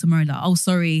got told tomorrow like, oh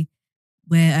sorry,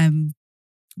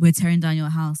 we're tearing down your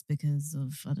house because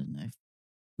of, I don't know,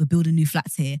 we're building new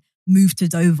flats here, move to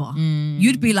Dover.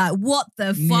 You'd be like, what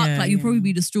the fuck? Like you'd probably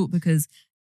be distraught because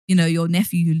you know, your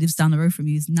nephew who lives down the road from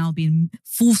you is now being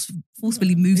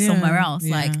forcefully moved somewhere else.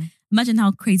 Like, imagine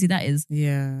how crazy that is.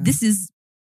 Yeah. This is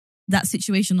that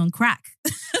situation on crack.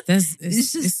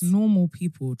 It's normal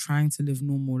people trying to live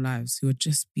normal lives who are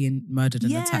just being murdered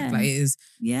and attacked. Like, it is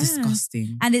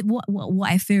disgusting. And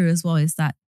what I fear as well is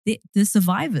that the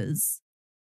survivors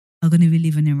are going to be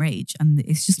living in rage and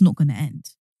it's just not going to end.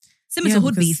 Similar to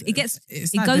hood beef,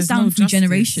 it goes down through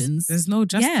generations. There's no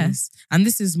justice. And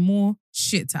this is more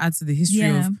shit to add to the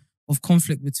history of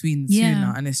conflict between the two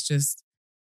now. And it's just,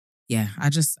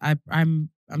 I'm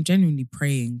genuinely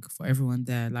praying for everyone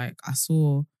there. Like, I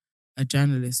saw a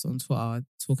journalist on Twitter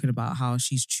talking about how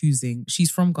she's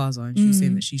from Gaza and she was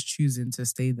saying that she's choosing to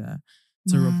stay there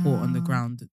to report on the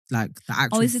ground, like the actual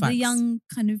facts. Oh, is it the young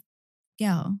kind of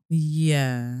girl?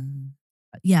 Yeah.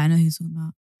 Yeah, I know who you're talking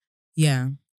about.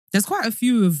 Yeah. There's quite a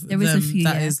few of them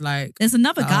that is like... There's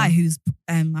another guy who's,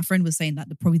 my friend was saying that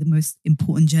probably the most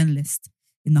important journalist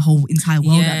in the whole entire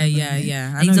world.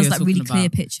 Yeah. And he does like really clear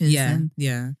pictures.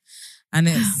 Yeah. And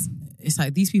it's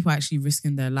like these people are actually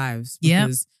risking their lives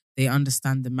because they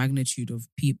understand the magnitude of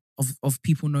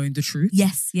people knowing the truth.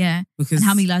 Yes, yeah. And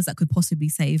how many lives that could possibly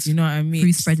save. You know what I mean?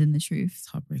 Through spreading the truth. It's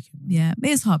heartbreaking. Man. Yeah, it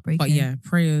is heartbreaking. But yeah,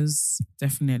 prayers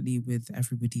definitely with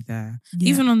everybody there. Yeah.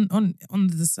 Even on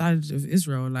the side of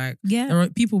Israel, like there are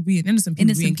innocent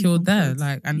people being killed there.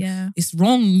 Like, and it's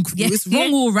wrong. Yeah. It's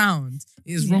wrong all round.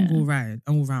 It's wrong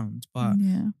all round. But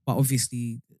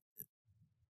obviously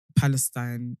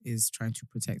Palestine is trying to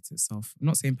protect itself. I'm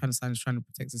not saying Palestine is trying to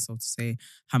protect itself to say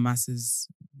Hamas is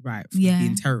right for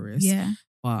being terrorists. Yeah.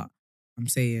 But I'm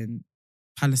saying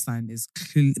Palestine is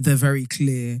the very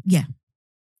clear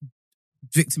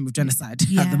victim of genocide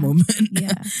at the moment.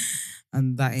 Yeah.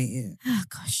 And that ain't it. Oh,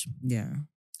 gosh. Yeah.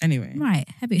 Anyway. Right.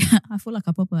 Heavy. I feel like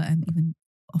I proper even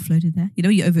offloaded there. You know,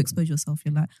 you overexpose yourself.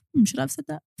 You're like, should I have said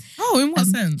that? Oh, in what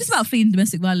sense? Just about fleeing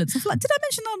domestic violence. I feel like, did I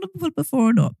mention that before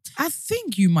or not? I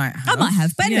think you might have. I might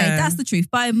have. But anyway, that's the truth.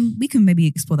 But we can maybe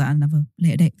explore that at another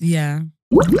later date. Yeah.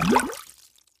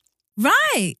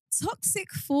 Right. Toxic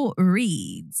Thought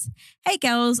reads, hey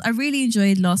girls, I really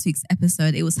enjoyed last week's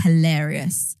episode. It was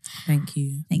hilarious. Thank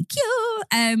you. Thank you.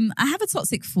 I have a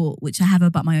toxic thought which I have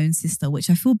about my own sister, which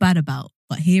I feel bad about,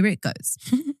 but here it goes.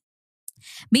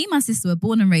 Me and my sister were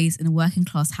born and raised in a working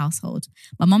class household.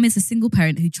 My mom is a single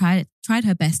parent who tried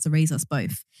her best to raise us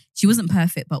both. She wasn't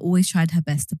perfect, but always tried her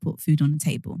best to put food on the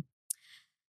table.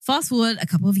 Fast forward a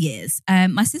couple of years.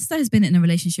 My sister has been in a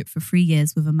relationship for 3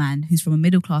 years with a man who's from a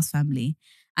middle-class family,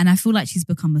 and I feel like she's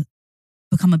become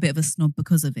a bit of a snob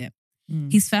because of it.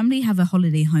 His family have a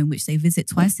holiday home which they visit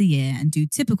twice a year and do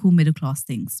typical middle-class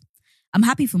things. I'm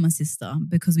happy for my sister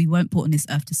because we weren't put on this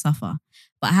earth to suffer,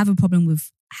 but I have a problem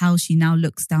with how she now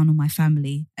looks down on my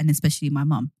family and especially my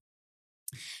mum.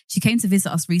 She came to visit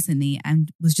us recently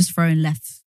and was just throwing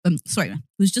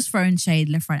shade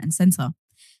left, right and centre.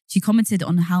 She commented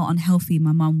on how unhealthy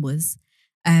my mum was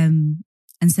and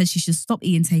said she should stop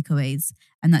eating takeaways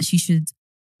and that she should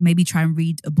maybe try and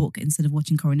read a book instead of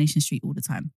watching Coronation Street all the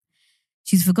time.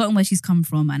 She's forgotten where she's come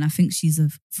from and I think she's a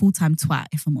full-time twat,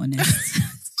 if I'm honest.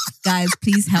 Guys,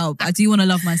 please help. I do want to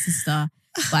love my sister,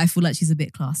 but I feel like she's a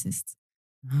bit classist.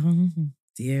 Oh,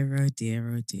 dear, oh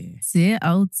dear, oh dear. Dear,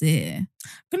 oh dear. I'm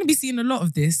going to be seeing a lot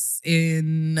of this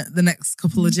in the next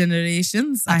couple of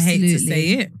generations. Absolutely. I hate to say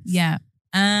it. Yeah.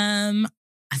 I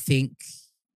think...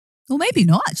 Well, maybe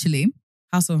not, actually.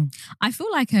 How so? I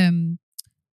feel like I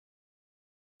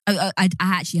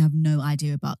actually have no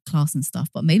idea about class and stuff,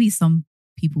 but maybe some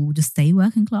people will just stay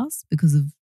working class because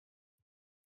of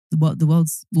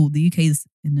the UK is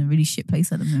in a really shit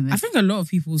place at the moment. I think a lot of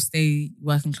people stay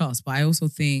working class, but I also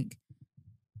think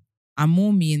I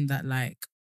more mean that like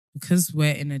because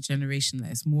we're in a generation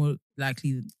that is more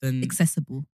likely than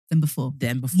accessible than before.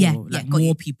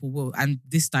 More people will, and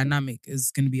this dynamic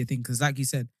is going to be a thing because, like you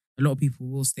said, a lot of people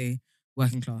will stay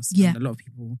working class, and a lot of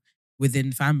people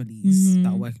within families that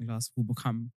are working class will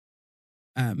become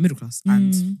middle class,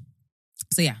 and.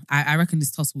 So yeah, I reckon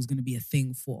this tussle is going to be a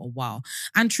thing for a while.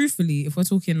 And truthfully, if we're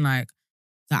talking like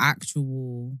the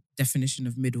actual definition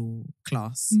of middle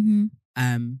class,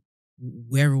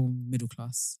 we're all middle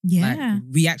class. Yeah. Like,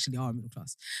 we actually are middle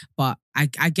class. But I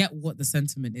get what the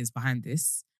sentiment is behind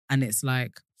this. And it's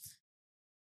like,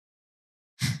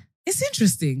 it's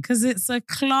interesting because it's a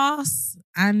class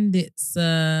and it's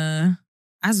as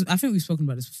I think we've spoken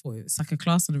about this before, it's like a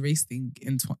class and a race thing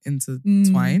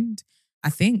intertwined. I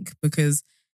think, because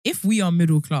if we are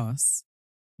middle class,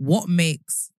 what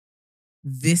makes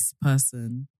this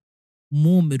person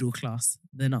more middle class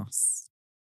than us,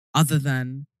 other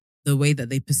than the way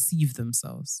that they perceive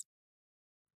themselves?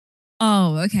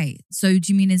 Oh, okay. So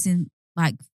do you mean as in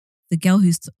like the girl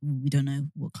who's, we don't know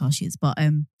what class she is, but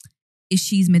if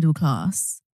she's middle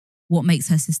class, what makes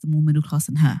her sister more middle class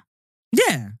than her?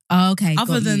 Yeah. Oh, okay.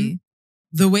 Other than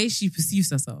the way she perceives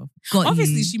herself.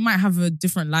 Obviously, she might have a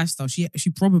different lifestyle. She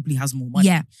probably has more money.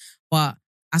 Yeah. But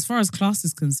as far as class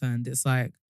is concerned, it's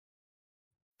like...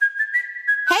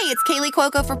 Hey, it's Kaylee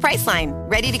Cuoco for Priceline.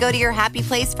 Ready to go to your happy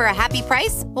place for a happy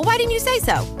price? Well, why didn't you say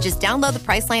so? Just download the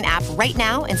Priceline app right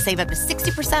now and save up to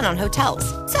 60% on hotels.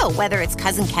 So whether it's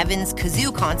Cousin Kevin's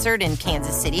Kazoo Concert in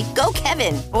Kansas City, go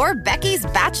Kevin, or Becky's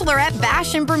Bachelorette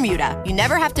Bash in Bermuda, you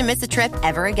never have to miss a trip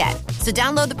ever again. So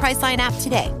download the Priceline app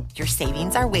today. Your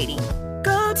savings are waiting.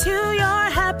 Go to your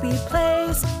happy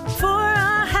place for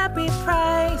a happy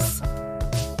price.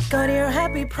 Go to your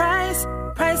happy price,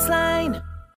 Priceline.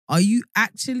 Are you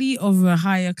actually of a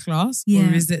higher class? Yeah.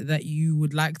 Or is it that you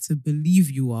would like to believe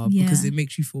you are because it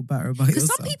makes you feel better about yourself?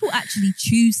 Because some people actually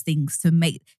choose things to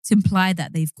imply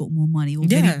that they've got more money or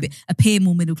maybe appear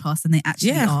more middle class than they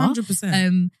actually are.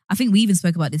 100%. I think we even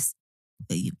spoke about this,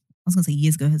 I was going to say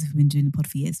years ago, as if we've been doing the pod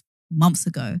for years, months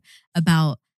ago,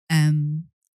 about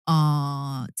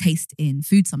our taste in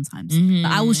food sometimes.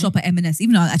 Like I will shop at M&S,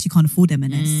 even though I actually can't afford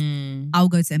M&S. I'll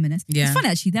go to M&S. Yeah. It's funny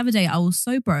actually, the other day I was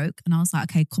so broke and I was like,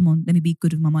 okay, come on, let me be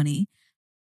good with my money.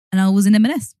 And I was in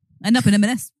M&S. I ended up in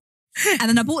M&S. And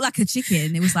then I bought like a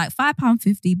chicken. It was like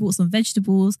 £5.50, bought some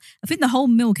vegetables. I think the whole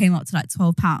meal came up to like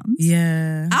 £12.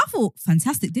 Yeah. I thought,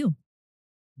 fantastic deal.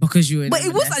 Because you were in But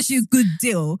it was M&S. actually a good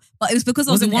deal. But it was because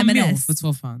I was it in one meal M&S. for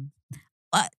 £12?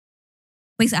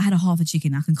 Basically, I had a half a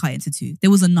chicken. I can cut it into two.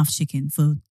 There was enough chicken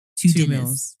for two dinners.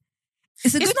 meals.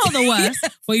 It's It's not the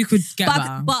worst, but you could get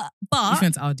better. But You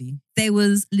went to Aldi. there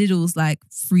was Lidl's like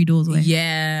 3 doors away.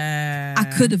 Yeah. I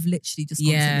could have literally just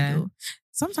gone to Lidl.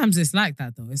 Sometimes it's like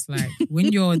that though. It's like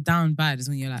when you're down bad is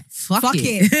when you're like, fuck Fuck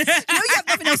it. You have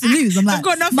nothing else to lose. I'm like, I've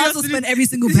got nothing might else as well to spend lose. every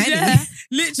single penny. Yeah,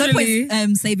 No literally.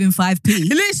 point saving 5p.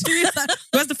 Literally, it's like,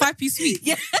 where's the 5p sweet?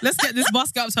 Yeah. Let's get this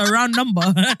basket up to a round number.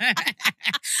 I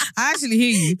actually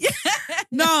hear you.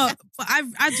 No, but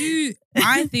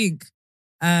I think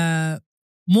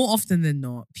more often than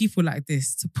not, people like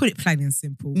this, to put it plain and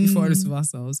simple, if we're honest with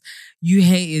ourselves, you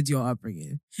hated your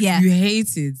upbringing. Yeah. You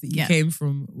hated that you Yeah. came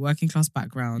from working class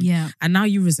background. Yeah. And now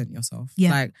you resent yourself.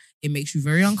 Yeah. Like, it makes you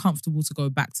very uncomfortable to go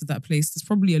back to that place. There's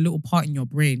probably a little part in your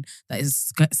brain that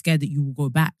is scared that you will go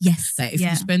back. Yes. Like, if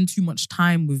yeah. you spend too much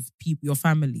time with people, your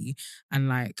family, and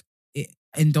like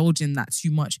indulge in that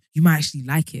too much, you might actually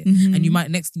like it. Mhm. And you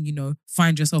might, next thing you know,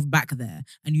 find yourself back there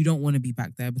and you don't want to be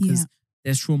back there because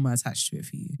there's trauma attached to it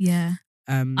for you. Yeah.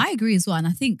 I agree as well. And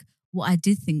I think what I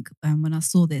did think when I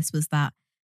saw this was that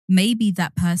maybe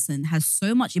that person has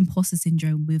so much imposter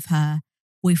syndrome with her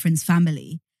boyfriend's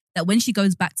family that when she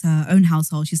goes back to her own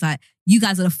household, she's like, you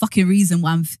guys are the fucking reason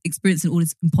why I'm experiencing all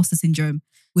this imposter syndrome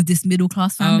with this middle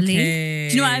class family. Okay.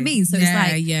 Do you know what I mean? So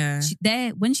it's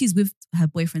like, when she's with her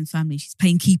boyfriend's family, she's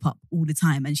playing keep up all the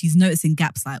time and she's noticing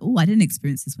gaps like, oh, I didn't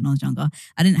experience this when I was younger.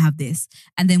 I didn't have this.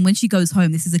 And then when she goes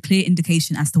home, this is a clear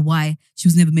indication as to why she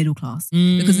was never middle class.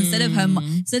 Because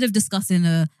instead of discussing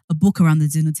a book around the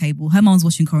dinner table, her mom's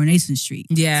watching Coronation Street.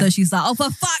 Yeah. So she's like, oh, for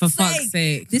fuck's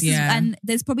sake. This is, and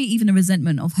there's probably even a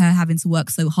resentment of her having to work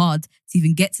so hard to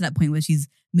even get to that point where she's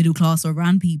middle class or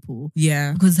around people.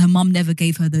 Yeah. Because her mum never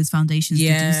gave her those foundations to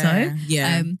do so.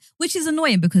 Yeah. Which is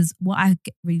annoying because what I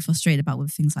get really frustrated about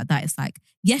with things like that is like,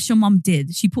 yes, your mum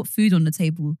did. She put food on the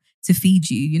table to feed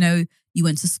you. You know, you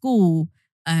went to school.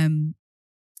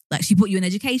 Like she put you in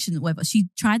education or whatever. She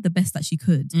tried the best that she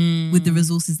could with the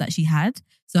resources that she had.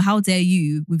 So how dare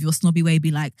you, with your snobby way, be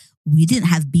like, we didn't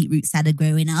have beetroot salad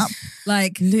growing up.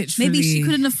 Like, literally, maybe she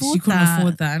couldn't afford that. She couldn't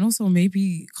afford that. And also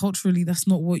maybe culturally, that's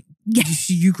not what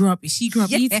she grew up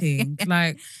eating.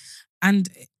 Like, and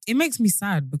it makes me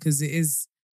sad because it is,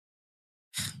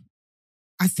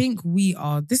 I think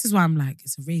this is why I'm like,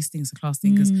 it's a race thing, it's a class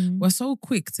thing, because we're so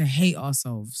quick to hate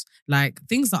ourselves. Like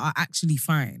things that are actually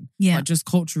fine, but just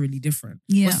culturally different.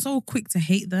 Yeah. We're so quick to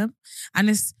hate them. And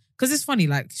it's, because it's funny,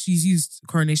 like she's used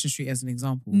Coronation Street as an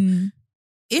example.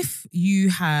 If you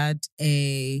had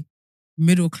a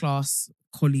middle class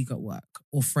colleague at work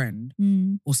or friend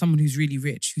or someone who's really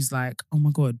rich who's like, oh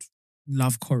my God,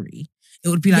 love Corrie, it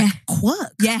would be like,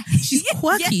 quirk. Yeah. She's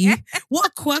quirky. Yeah. What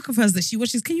a quirk of hers that she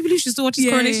watches. Can you believe she still watches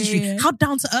Coronation Street? How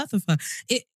down to earth of her.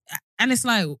 And it's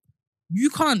like, you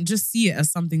can't just see it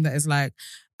as something that is like,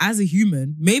 as a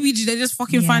human, maybe they just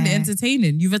fucking find it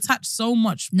entertaining. You've attached so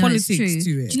much politics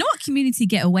to it. Do you know what Community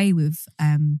get away with?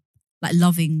 Like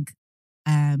loving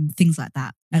things like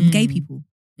that. Gay people.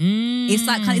 It's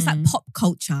like pop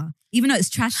culture. Even though it's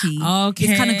trashy,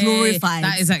 it's kind of glorified.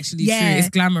 That is actually true. It's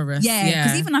glamorous. Yeah.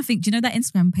 Because even I think, do you know that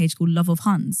Instagram page called Love of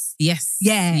Huns? Yes.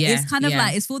 Yeah. It's kind of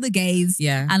like, it's for the gays.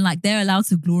 Yeah. And like they're allowed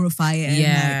to glorify it.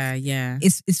 And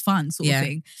it's fun sort of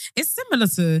thing. It's similar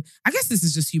to, I guess this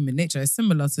is just human nature. It's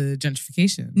similar to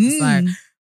gentrification. It's like,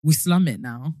 we slum it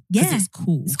now. Yeah. It's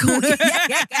cool. It's cool.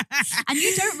 And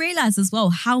you don't realize as well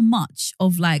how much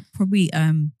of like probably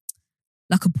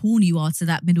like a pawn you are to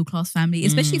that middle class family,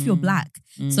 especially if you're black.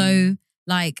 So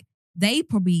like they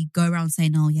probably go around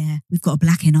saying, oh yeah, we've got a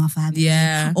black in our family.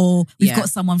 Yeah. Or we've got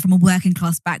someone from a working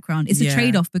class background. It's a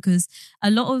trade-off because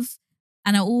a lot of,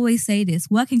 and I always say this,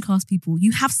 working class people,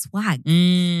 you have swag.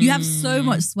 You have so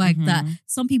much swag that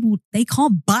some people, they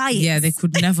can't buy it. Yeah, they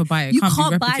could never buy it. You can't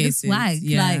can't be buy the replicated. swag.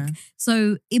 Yeah. Like,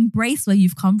 so embrace where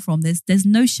you've come from. There's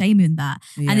no shame in that.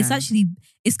 And it's actually,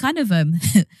 it's kind of,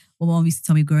 what my mom used to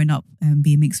tell me growing up,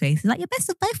 being mixed race, it's like, you're best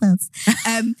of both worlds.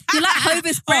 You're like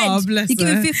Hovis bread. Oh, bless you're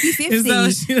giving her.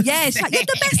 50-50. Yeah, she's like, you're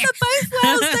the best of both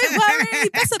worlds. Don't worry.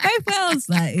 Best of both worlds.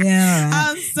 Like, yeah. All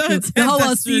right. I'm so The whole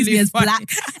world sees me as black.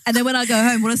 And then when I go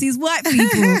home, what I see is white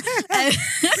people.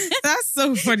 That's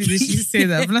so funny that she say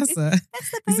that. Bless her.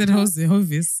 He said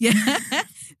Hovis. Yeah.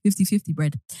 50-50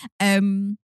 bread.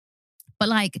 But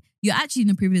like, you're actually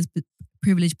in a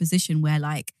privileged position where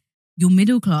like, you're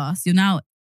middle class, you now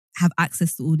have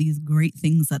access to all these great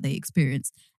things that they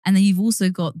experience. And then you've also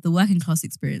got the working class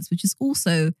experience, which is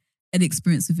also an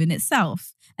experience within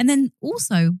itself. And then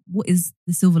also what is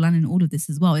the silver lining in all of this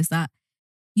as well is that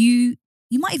you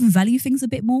might even value things a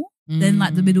bit more than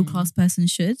like the middle class person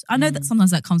should. I know that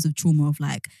sometimes that comes with trauma of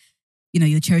like, you know,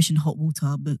 you're cherishing hot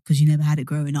water because you never had it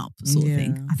growing up, sort of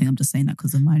thing. I think I'm just saying that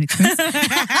because of my experience.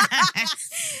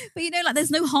 But you know, like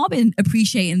there's no harm in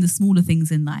appreciating the smaller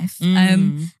things in life.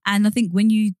 And I think when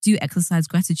you do exercise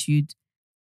gratitude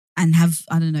and have,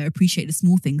 I don't know, appreciate the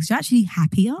small things, you're actually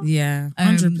happier. Yeah,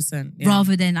 100%.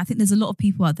 Rather than, I think there's a lot of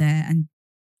people out there, and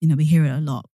you know, we hear it a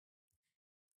lot.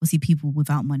 Obviously, people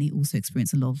without money also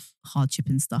experience a lot of hardship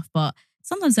and stuff, but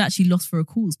sometimes they're actually lost for a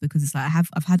cause because it's like,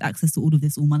 I've had access to all of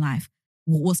this all my life.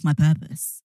 What's my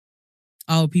purpose?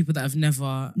 Oh, people that have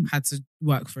never had to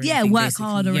work for anything. Yeah, work basically.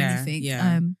 hard or anything.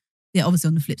 Yeah. Obviously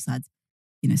on the flip side,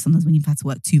 you know, sometimes when you've had to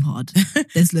work too hard,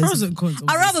 there's loads pros and cons.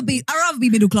 I'd rather be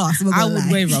middle class. I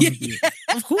would way rather be.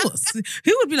 Of course.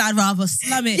 Who would be like, I'd rather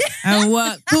slam it and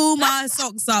work, pull my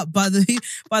socks up by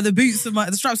the boots of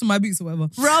the straps of my boots or whatever.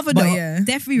 Rather but not. Yeah.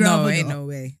 Definitely rather not. Ain't no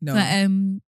way. No.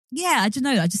 But yeah, I don't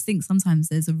know. I just think sometimes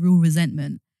there's a real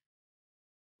resentment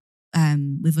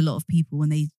with a lot of people when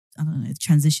they, I don't know,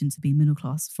 transition to be middle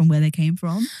class from where they came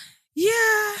from.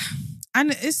 Yeah.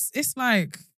 And it's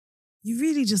like, you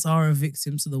really just are a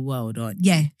victim to the world, aren't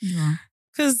you? Yeah, you are.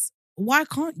 Because why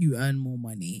can't you earn more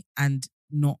money and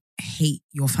not hate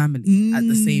your family at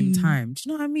the same time? Do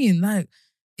you know what I mean? Like,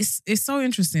 it's so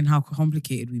interesting how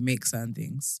complicated we make certain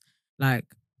things. Like,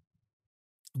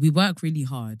 we work really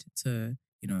hard to,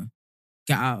 you know,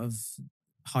 get out of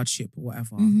hardship or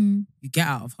whatever. You get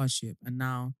out of hardship and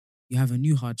now you have a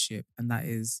new hardship, and that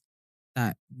is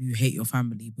that you hate your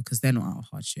family because they're not out of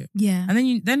hardship. Yeah.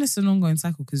 And then it's an ongoing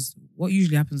cycle, because what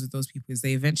usually happens with those people is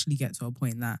they eventually get to a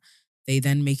point that they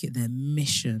then make it their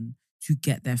mission to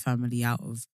get their family out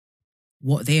of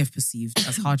what they have perceived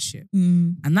as hardship.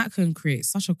 And that can create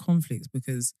such a conflict,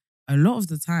 because a lot of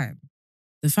the time,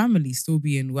 the family still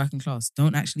being working class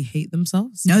don't actually hate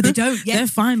themselves. No, they don't. Yeah. They're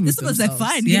fine with themselves. themselves. They're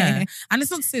fine, yeah. And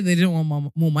it's not to say they don't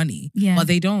want more money, but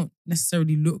they don't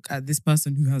necessarily look at this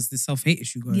person who has this self-hate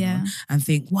issue going on and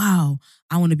think, wow,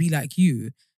 I want to be like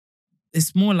you.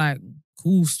 It's more like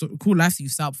cool life that you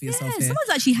set up for yourself here. Someone's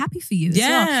actually happy for you as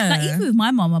well. Like even with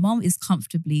my mom is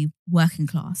comfortably working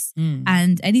class,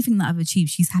 and anything that I've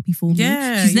achieved, she's happy for me.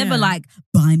 She's never like,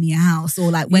 buy me a house or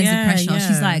like, where's the pressure?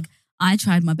 She's like, I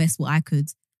tried my best what I could,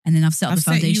 and then I've set up the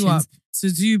foundations you up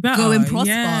to do better. Go and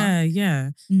prosper. Yeah.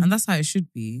 And that's how it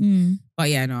should be. But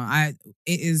yeah, no, I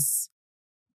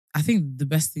think the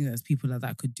best thing that people like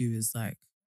that could do is like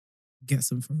get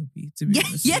some therapy, to be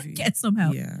honest with you. Get some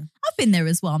help. Yeah. I've been there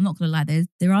as well. I'm not gonna lie.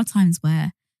 There are times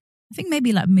where I think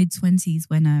maybe like mid-20s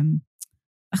when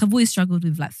like I've always struggled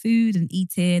with like food and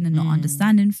eating and not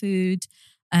understanding food.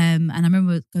 And I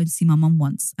remember going to see my mum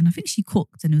once, and I think she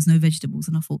cooked and there was no vegetables,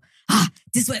 and I thought,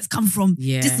 this is where it's come from.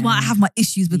 Yeah. This is why I have my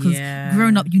issues, because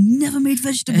growing up, you never made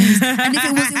vegetables, and if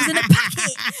it was in a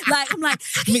packet. Like I'm like,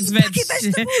 mixed veg,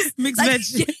 vegetables, mixed like,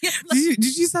 veg. Did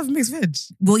you used to have mixed veg?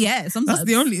 Well, yeah, sometimes that's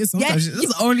the only. Sometimes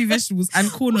that's the only vegetables,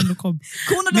 and corn on the cob.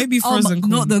 Maybe frozen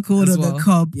corn, not the corn on the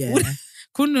cob. Yeah,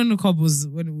 corn on the cob was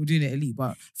when we were doing it elite,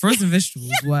 but frozen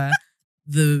vegetables were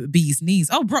the bee's knees.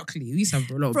 Oh, broccoli. We used to have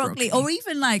a lot of broccoli. Or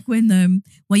even like when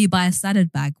you buy a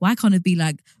salad bag, why can't it be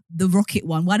like the rocket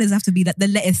one? Why does it have to be like the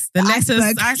lettuce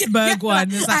iceberg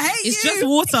one? It's like, it's just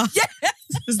water.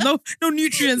 There's no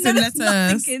nutrients in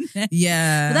lettuce. In there.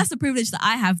 Yeah. But that's the privilege that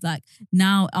I have. Like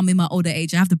now I'm in my older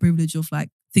age, I have the privilege of like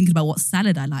thinking about what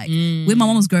salad I like. When my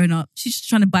mom was growing up, she's just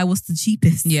trying to buy what's the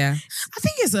cheapest. Yeah. I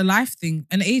think it's a life thing,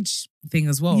 an age thing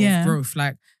as well, of growth.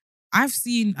 Like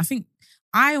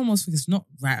I almost think it's not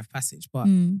rite of passage, but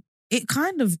it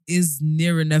kind of is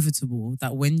near inevitable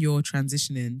that when you're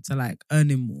transitioning to like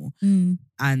earning more,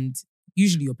 and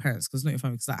usually your parents, because not your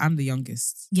family, because like, I'm the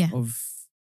youngest of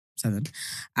 7,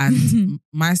 and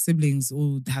my siblings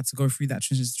all had to go through that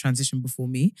transition before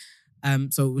me.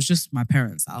 So it was just my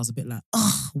parents that I was a bit like,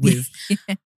 with.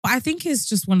 But I think it's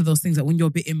just one of those things that when you're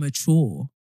a bit immature,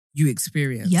 you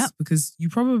experience. Because you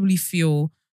probably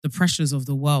feel the pressures of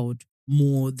the world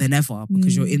more than ever,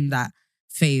 because you're in that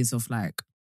phase of like,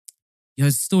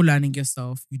 you're still learning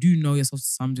yourself. You do know yourself to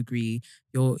some degree.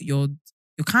 You're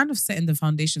kind of setting the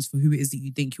foundations for who it is that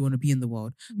you think you want to be in the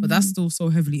world. But that's still so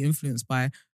heavily influenced by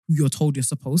who you're told you're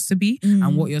supposed to be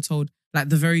and what you're told, like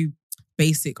the very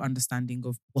basic understanding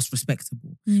of what's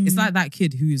respectable. It's like that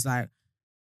kid who's like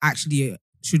actually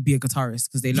should be a guitarist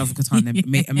because they love a guitar and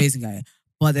they're amazing at it.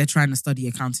 but they're trying to study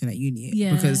accounting at uni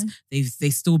because they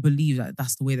still believe that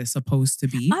that's the way they're supposed to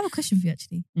be. I have a question for you,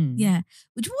 actually. Yeah.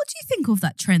 What do you think of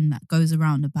that trend that goes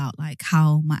around about like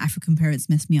how my African parents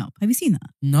messed me up? Have you seen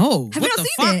that? No. Have you not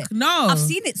seen it? No. I've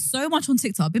seen it so much on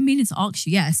TikTok. I've been meaning to ask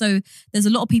you. Yeah. So there's a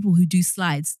lot of people who do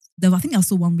slides. Though I think I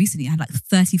saw one recently. I had like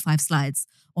 35 slides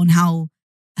on how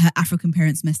her African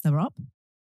parents messed her up.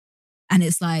 And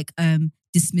it's like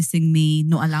dismissing me,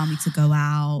 not allowing me to go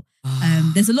out.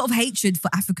 There's a lot of hatred for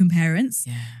African parents.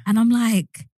 Yeah. And I'm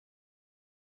like...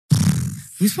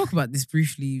 We spoke about this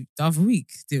briefly the other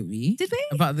week, didn't we? Did we?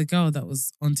 About the girl that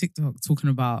was on TikTok talking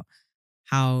about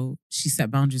how she set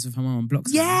boundaries with her mum and blocked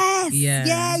her. Yes.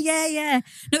 Yeah.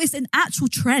 No, it's an actual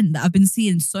trend that I've been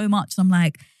seeing so much. I'm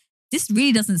like, this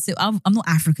really doesn't sit... I'm not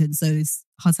African, so it's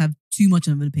hard to have too much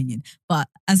of an opinion. But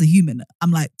as a human,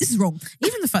 I'm like, this is wrong.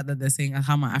 Even the fact that they're saying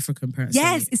how my African parents...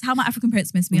 Yes, it's how my African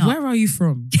parents mess me up. Where are you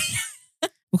from?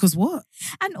 Because what?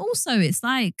 And also, it's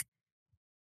like...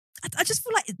 I just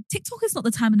feel like TikTok is not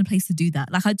the time and the place to do that.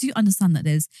 Like, I do understand that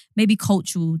there's maybe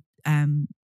cultural...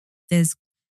 there's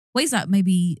ways that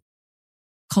maybe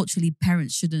culturally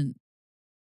parents shouldn't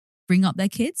bring up their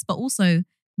kids, but also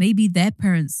maybe their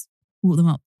parents brought them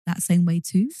up that same way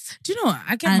too. Do you know what?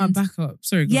 I get my back up.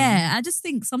 Sorry, go on. I just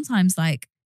think sometimes, like,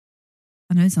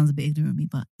 I know it sounds a bit ignorant of me,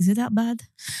 but is it that bad?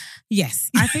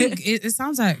 Yes. I think it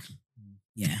sounds like,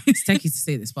 it's tricky to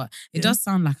say this, but it does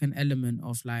sound like an element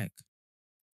of like,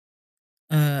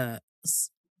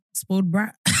 spoiled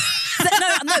brat.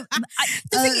 No.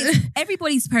 The thing is,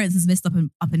 everybody's parents is messed up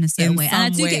in a certain way. And I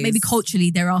do get maybe culturally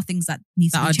there are things that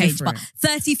need to be changed. Different. But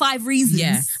 35 reasons.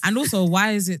 Yeah. And also,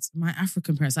 why is it my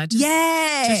African parents? I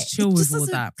just chill with all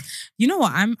that. You know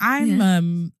what?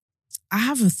 I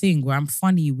have a thing where I'm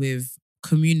funny with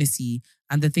community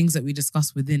and the things that we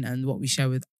discuss within and what we share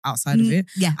with outside of it.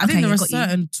 Yeah. I think there are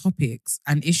certain topics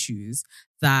and issues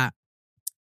that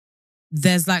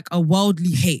there's like a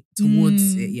worldly hate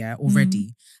towards it,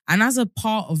 already. And as a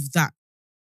part of that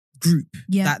group,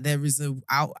 that there is a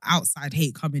outside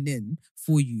hate coming in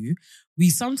for you, we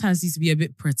sometimes need to be a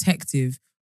bit protective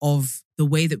of the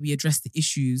way that we address the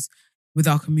issues with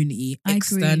our community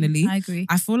externally. I agree.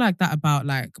 I feel like that about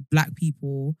like Black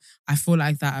people. I feel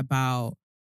like that about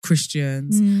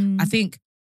Christians. I think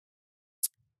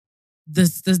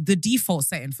the default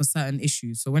setting for certain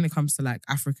issues. So when it comes to like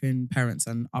African parents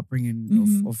and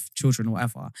upbringing of children or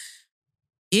whatever,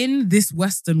 in this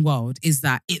Western world is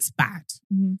that it's bad.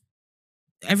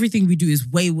 Everything we do is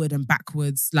wayward and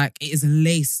backwards. Like it is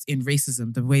laced in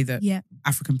racism, the way that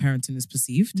African parenting is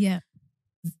perceived. Yeah.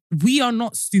 We are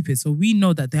not stupid. So we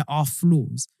know that there are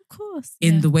flaws. Of course.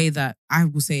 In the way that I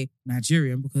will say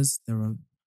Nigerian, because there are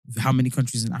how many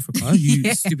countries in Africa?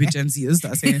 You stupid Gen Zers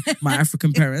that are saying my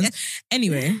African parents.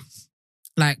 Anyway,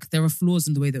 like there are flaws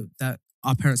in the way that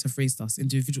our parents have raised us,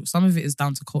 individual. Some of it is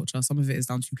down to culture. Some of it is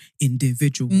down to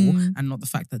individual and not the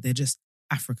fact that they're just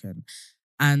African.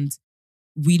 And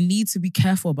we need to be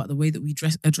careful about the way that we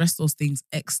address those things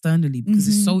externally because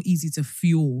it's so easy to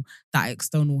fuel that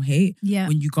external hate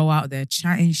when you go out there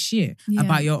chatting shit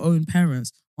about your own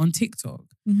parents on TikTok.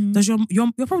 Does you're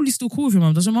probably still cool with your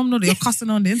mum? Does your mum know that you're cussing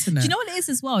on the internet? Do you know what it is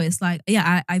as well? It's like,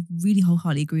 I really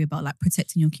wholeheartedly agree about like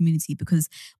protecting your community because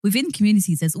within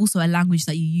communities, there's also a language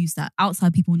that you use that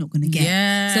outside people are not going to get.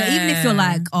 Yeah. So even if you're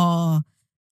like,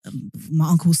 my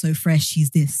uncle's so fresh,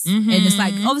 she's this. And it's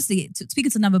like, obviously,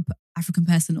 speaking to another African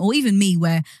person or even me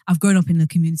where I've grown up in a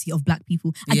community of Black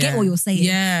people, I get what you're saying.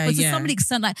 But to some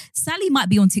extent, like Sally might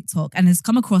be on TikTok and has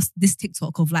come across this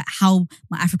TikTok of like how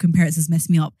my African parents has messed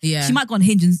me up. She might go on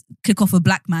Hinge and kick off a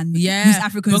Black man who's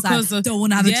African who's like, don't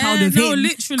want to have a child with him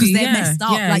because they're messed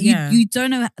up. Like you don't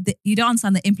know, you don't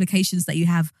understand the implications that you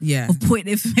have of putting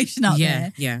information out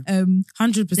there.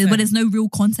 100%. But there's no real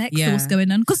context to what's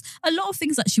going on. Because a lot of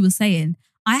things that she was saying,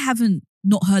 I haven't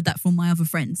not heard that from my other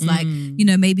friends. Like,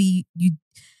 maybe you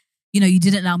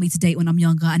didn't allow me to date when I'm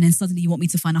younger and then suddenly you want me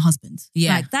to find a husband.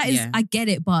 Like that is, I get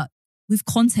it, but with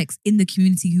context in the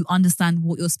community who understand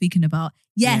what you're speaking about,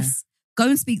 go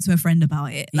and speak to a friend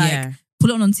about it. Like, put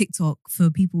it on TikTok for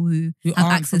people who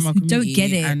have access, who don't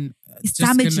get it. And it's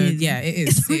damaging. It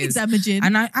is. It's really damaging.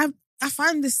 And I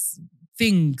find this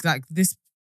thing, like this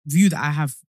view that I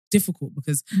have difficult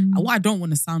because what I don't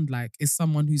want to sound like is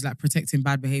someone who's like protecting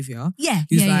bad behavior.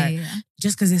 Who's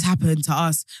just because this happened to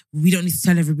us, we don't need to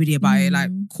tell everybody about it.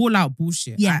 Like, call out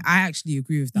bullshit. I actually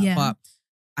agree with that. But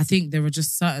I think there are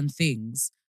just certain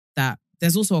things that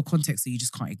there's also a context that you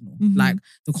just can't ignore. Like,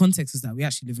 the context is that we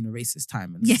actually live in a racist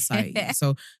time in society.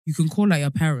 So you can call out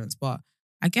your parents, but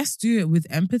I guess do it with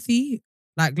empathy.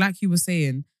 Like you were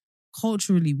saying,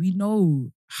 culturally, we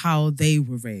know how they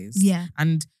were raised.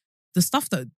 And the stuff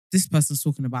that this person's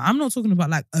talking about, I'm not talking about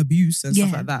like abuse and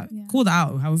stuff like that. Yeah. Call that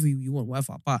out however you want,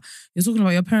 whatever. But you're talking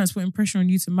about your parents putting pressure on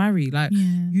you to marry. Like,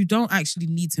 you don't actually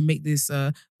need to make this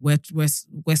we're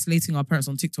slating our parents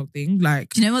on TikTok thing. Like,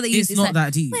 do you know what they use? It's not like,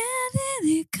 that deep. Where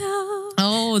did it go?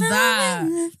 Oh,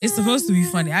 that. It's supposed to be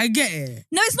funny. I get it.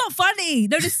 No, it's not funny.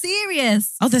 No, they're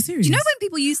serious. Oh, they're serious? Do you know when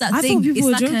people use that I thing? thought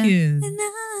people were joking.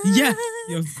 Yeah.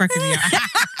 You're cracking me out.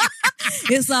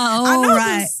 It's like, oh,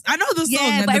 right. I know the song.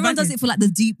 Yeah, but everyone does it for like the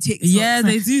deep TikTok. Yeah,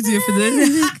 they do it for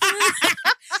the...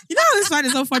 You know what I find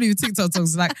it so funny with TikTok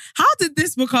songs? Like, how did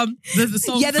this become the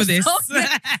song for this? Song,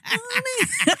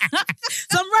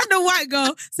 Some random white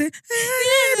girl say,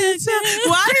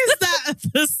 why is that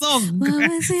the song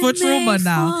for trauma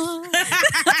now?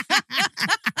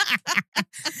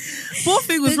 Poor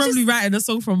thing was probably writing a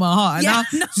song from her heart. And now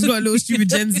she's got a little stupid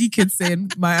Gen Z kid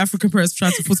saying, my African parents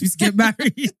tried to force me to get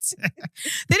married.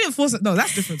 They didn't force it. No,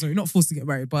 that's different. Sorry, not forced to get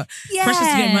married, but pressure to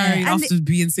get married after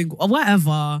being single or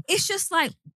whatever. It's just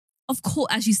like, of course,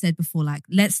 as you said before, like,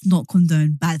 let's not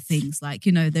condone bad things. Like,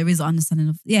 you know, there is an understanding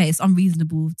of, it's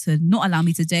unreasonable to not allow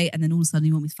me to date and then all of a sudden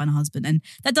you want me to find a husband. And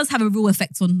that does have a real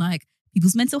effect on like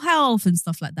people's mental health and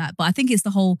stuff like that. But I think it's the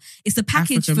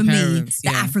package African for parents,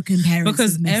 me, the African parents.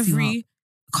 Because every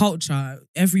culture,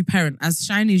 every parent, as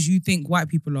shiny as you think white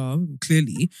people are,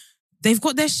 clearly, they've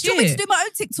got their shit. Do you want me to do my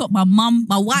own TikTok? My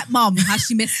white mum, how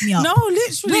she messed me up. No,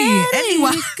 literally.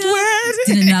 Anyone.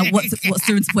 Didn't know what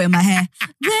serum to put in my hair.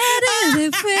 Where did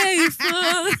it pay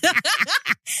for?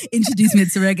 Introduced me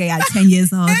to reggae at 10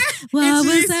 years old. What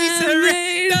was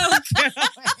that?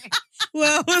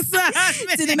 What was that?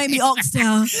 Didn't make me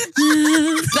oxtail.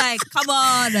 Like, come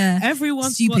on.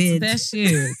 Everyone's got their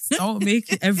shit. Don't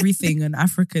make everything an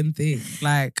African thing.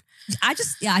 Like, I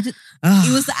just it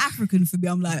was the African for me.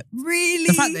 I'm like, really?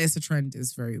 The fact that it's a trend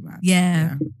is very mad.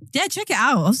 Yeah, check it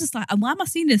out. I was just like, why am I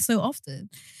seeing this so often?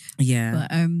 Yeah.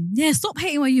 But stop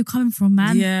hating where you're coming from,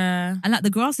 man. Yeah. And like the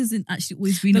grass isn't actually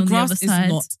always green on the other side.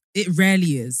 Not. It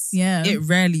rarely is. Yeah. It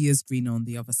rarely is green on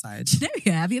the other side. Do you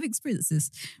know, have you ever experienced this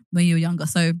when you were younger?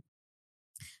 So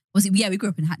we grew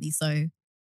up in Hackney,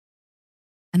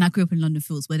 and I grew up in London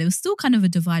Fields where there was still kind of a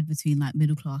divide between like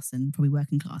middle class and probably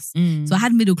working class. So I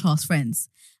had middle class friends.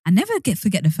 I never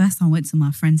forget the first time I went to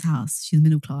my friend's house. She's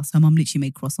middle class. Her mum literally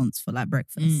made croissants for like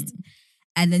breakfast.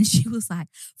 And then she was like,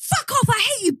 fuck off,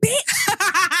 I hate you, bitch.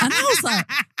 And I was like,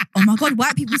 oh my God,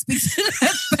 white people speak to their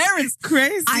parents.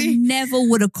 Crazy. I never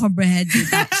would have comprehended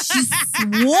that. She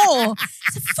swore.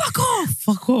 She said, fuck off.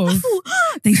 Fuck off. I thought,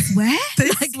 they swear? They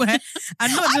swear.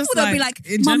 And not just they'd be like,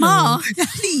 Mama,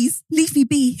 please, leave me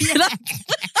be. Like,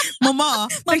 Mama,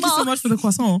 thank you so much for the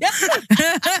croissant.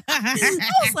 I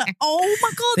was like, oh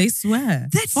my God. They swear.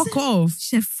 Fuck off.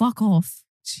 She said, fuck off.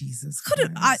 Jesus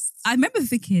Christ. I remember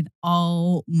thinking,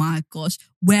 oh my gosh,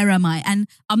 where am I? And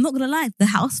I'm not going to lie, the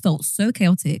house felt so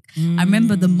chaotic. I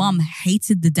remember the mum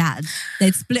hated the dad.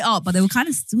 They'd split up, but they were kind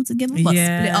of still together, but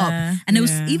split up. And it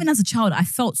was, even as a child, I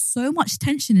felt so much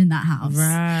tension in that house.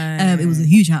 Right. It was a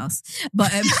huge house.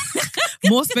 But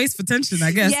more space for tension,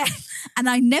 I guess. Yeah. And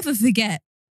I never forget,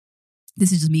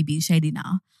 this is just me being shady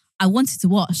now, I wanted to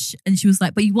wash. And she was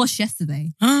like, but you washed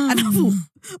yesterday. And I thought,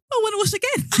 I want to wash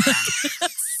again.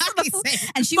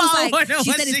 And she was like,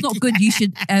 she said it's not good. You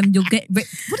should, you'll get, what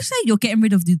did you say? You're getting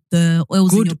rid of the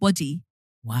oils in your body.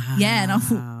 Wow. Yeah. And I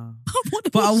thought,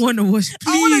 I want to wash. Please.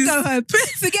 I want to go home.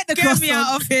 Forget the croissant. Get me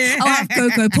out of here. I'll have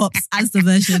Cocoa Pops as the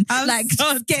version. Like,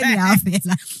 so get me out of here.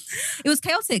 Like, it was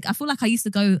chaotic. I feel like I used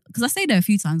to go, because I stayed there a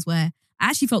few times where I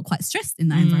actually felt quite stressed in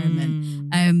that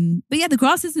environment. But yeah, the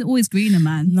grass isn't always greener,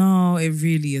 man. No, it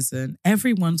really isn't.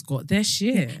 Everyone's got their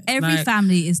shit. Every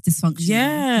family is dysfunctional.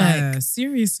 Yeah,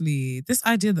 seriously. This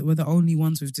idea that we're the only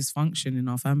ones with dysfunction in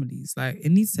our families, like, it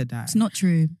needs to die. It's not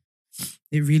true.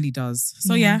 It really does.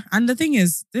 So yeah, and the thing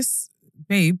is, this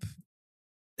babe,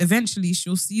 eventually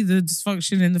she'll see the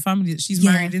dysfunction in the family that she's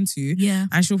married into. Yeah.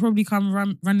 And she'll probably come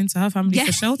run into her family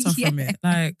for shelter from it.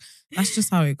 Like, that's just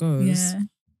how it goes. Yeah.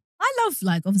 I love,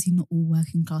 like, obviously not all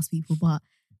working class people, but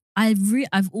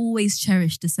I've always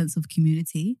cherished a sense of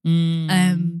community.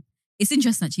 It's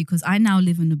interesting actually because I now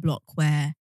live in a block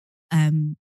where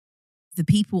the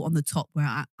people on the top where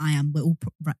I am, we're all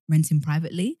renting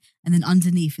privately, and then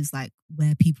underneath is like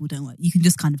where people don't work. You can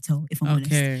just kind of tell if I'm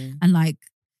honest. And like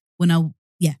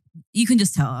you can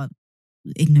just tell.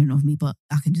 Ignorant of me, but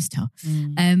I can just tell.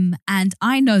 And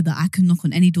I know that I can knock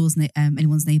on any doors,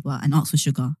 anyone's neighbor, and ask for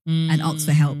sugar and ask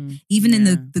for help. Even in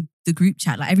the group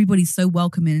chat, like everybody's so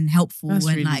welcoming and helpful. That's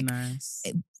and really like nice.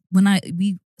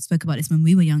 We spoke about this when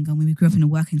we were younger, when we grew up in a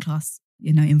working class,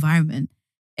 environment.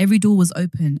 every door was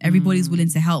open. Everybody's willing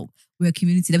to help. We're a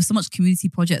community. There was so much community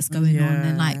projects going on,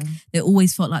 and like they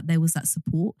always felt like there was that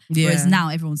support. Whereas now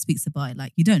everyone speaks about it,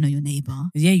 like you don't know your neighbor.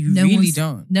 Yeah, you really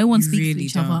don't. No one speaks to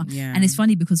each other, and it's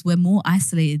funny because we're more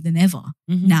isolated than ever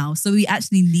now. So we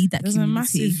actually need that. There's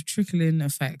community. A massive trickling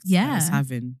effect that it's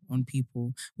having on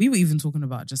people. We were even talking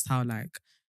about just how like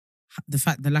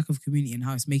the lack of community and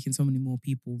how it's making so many more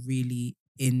people really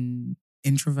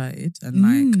introverted and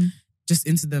like just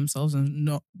into themselves,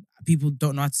 and people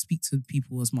don't know how to speak to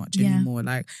people as much anymore.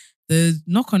 Like the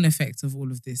knock-on effect of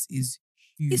all of this is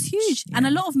huge. It's huge. And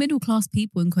a lot of middle class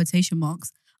people, in quotation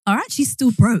marks, are actually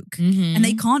still broke and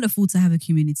they can't afford to have a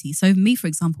community. So me, for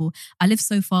example, I live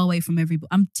so far away from everybody.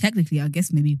 I'm technically, I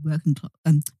guess, maybe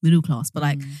middle class, but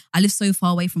like I live so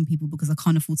far away from people because I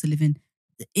can't afford to live in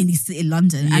the city,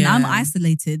 London, and I'm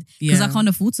isolated because I can't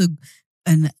afford to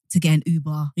get an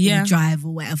Uber, or drive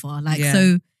or whatever. Like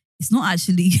so. It's not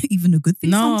actually even a good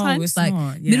thing sometimes. It's like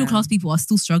not, middle class people are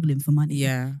still struggling for money.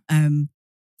 Yeah.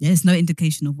 There's no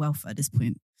indication of wealth at this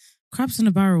point. Crabs in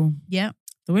a barrel. Yeah.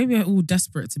 The way we're all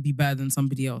desperate to be better than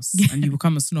somebody else, and you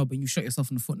become a snob and you shot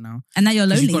yourself in the foot now. And now you're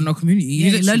lonely. You've got no community.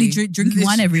 You're lonely drinking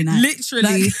wine every night.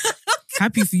 Literally.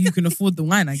 Happy for you can afford the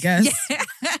wine, I guess.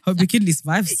 Hope your kidney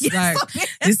survives.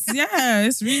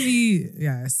 It's really,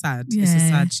 it's sad. Yeah. It's a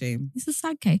sad shame. It's a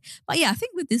sad case. But yeah, I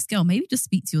think with this girl, maybe just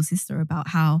speak to your sister about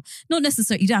how, not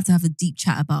necessarily, you don't have to have a deep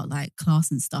chat about like class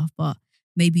and stuff, but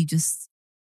maybe just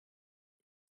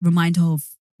remind her of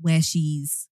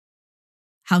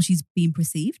how she's being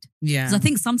perceived. Yeah. Because I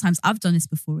think sometimes I've done this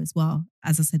before as well.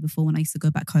 As I said before, when I used to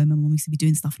go back home and when we used to be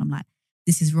doing stuff and I'm like,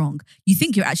 this is wrong. You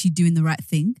think you're actually doing the right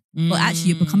thing, but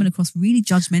actually you're becoming across really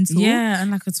judgmental. Yeah,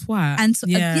 and like a twat. And so,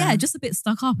 just a bit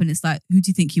stuck up. And it's like, who do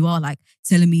you think you are? Like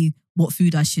telling me what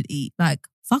food I should eat. Like,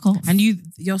 fuck off. And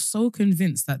you're so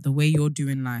convinced that the way you're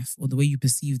doing life or the way you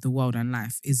perceive the world and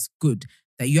life is good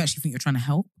that you actually think you're trying to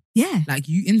help. Yeah. Like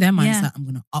you, in their mind, it's like, I'm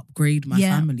going to upgrade my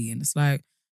family. And it's like,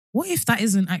 what if that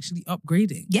isn't actually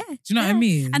upgrading? Yeah. Do you know what I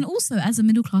mean? And also, as a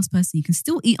middle class person, you can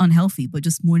still eat unhealthy, but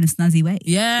just more in a snazzy way.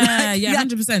 Yeah,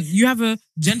 100%. You have a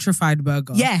gentrified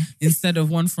burger instead of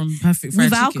one from Perfect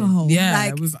Fried Chicken. Chicken. Alcohol.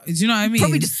 Yeah. Do you know what I mean?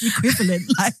 Probably just equivalent.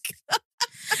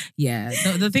 Yeah.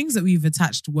 The things that we've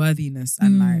attached worthiness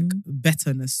and like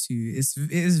betterness to, it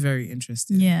is very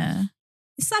interesting. Yeah.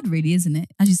 It's sad really, isn't it?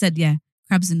 As you said,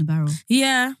 crabs in the barrel.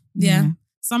 Yeah.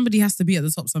 Somebody has to be at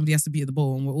the top, somebody has to be at the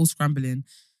bottom, and we're all scrambling.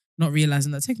 Not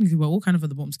realizing that technically we're all kind of at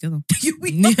the bottom together.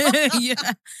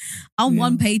 I'm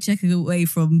one paycheck away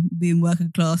from being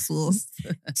working class or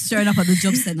showing up at the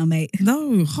job centre, mate.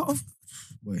 No.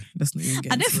 Wait, let's not even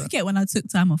get I never forget when I took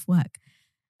time off work.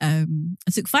 I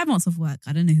took 5 months off work.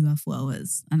 I don't know who I thought I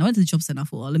was. And I went to the job centre. I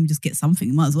thought, let me just get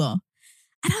something. Might as well.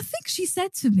 And I think she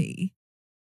said to me,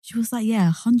 she was like,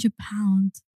 £100.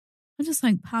 I'm just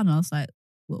like, pound. I was like,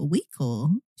 what, a week or?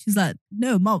 She's like,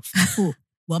 no, a month. I thought,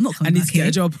 well, I'm not coming back get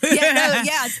a job. I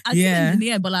didn't in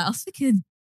the end, but like I was thinking,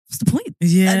 what's the point?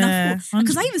 Yeah.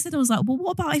 Because I even said, I was like, well,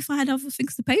 what about if I had other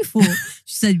things to pay for?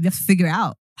 She said, you have to figure it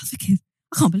out. I was thinking,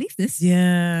 I can't believe this.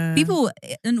 Yeah. People,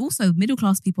 and also middle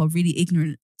class people are really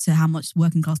ignorant to how much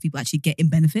working class people actually get in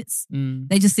benefits.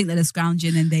 They just think that they're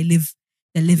scrounging and they're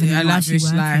living a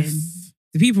lavish life.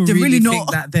 The people really think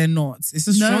that they're not. It's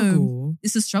a struggle. No,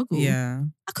 it's a struggle. Yeah.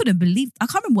 I couldn't believe, I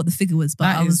can't remember what the figure was, but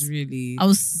I was so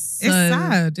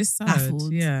it's sad.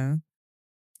 Baffled. Yeah.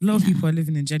 A lot of people are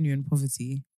living in genuine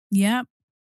poverty. Yeah.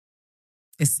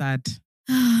 It's sad.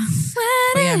 No,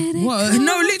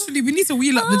 literally, we need to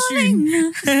wheel up the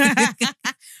tune.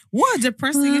 What a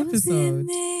depressing episode.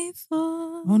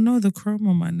 Oh no, the chrome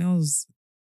on my nails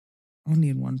only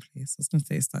in one place. I was going to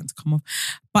say it's starting to come off.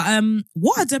 But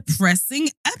what a depressing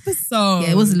episode.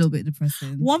 Yeah, it was a little bit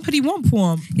depressing. Wompity womp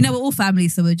womp. You know, we're all family,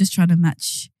 so we're just trying to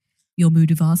match your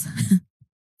mood with ours.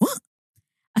 What?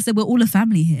 I said we're all a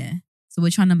family here. So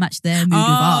we're trying to match their mood with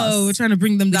ours. Oh, we're trying to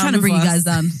bring them down. We're trying to bring you guys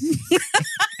down.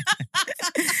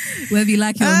 Whether you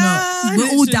like it or not. We're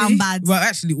all down bad. We're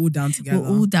actually all down together. We're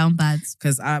all down bad.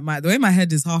 Because the way my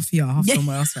head is half here, half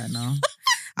somewhere else right now.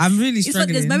 I'm really struggling.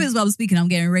 Like there's moments where I'm speaking, I'm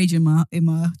getting rage in my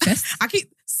chest. I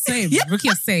keep same.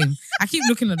 I keep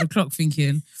looking at the clock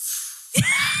thinking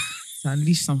to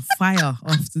unleash some fire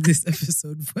after this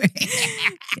episode.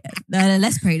 No,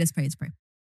 let's pray. You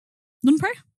want to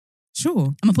pray? Sure.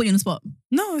 I'm gonna put you on the spot.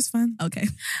 No, it's fine. Okay.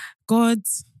 God,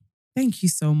 thank you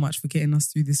so much for getting us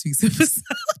through this week's episode.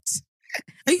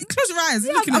 Close your eyes.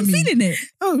 Yeah, I'm feeling it.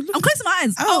 Oh, I'm closing my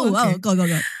eyes. Oh, go.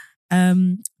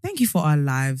 Thank you for our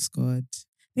lives, God.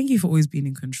 Thank you for always being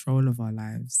in control of our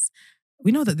lives.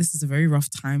 We know that this is a very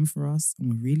rough time for us and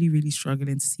we're really, really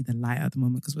struggling to see the light at the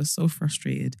moment because we're so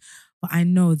frustrated. But I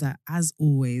know that as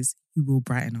always, you will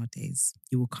brighten our days.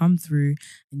 You will come through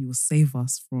and you will save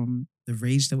us from the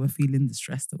rage that we're feeling, the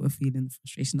stress that we're feeling, the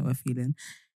frustration that we're feeling.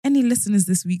 Any listeners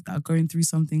this week that are going through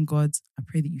something, God, I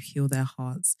pray that you heal their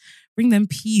hearts. Bring them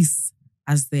peace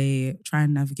as they try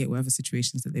and navigate whatever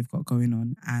situations that they've got going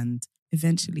on. And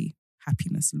eventually,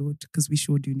 happiness, Lord, because we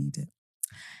sure do need it.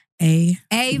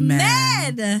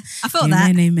 Amen. I felt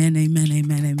that.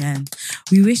 Amen.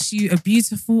 We wish you a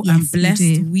beautiful and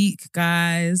blessed week,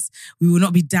 guys. We will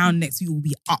not be down next week. We'll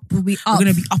be up. We're going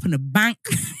to be up in the bank.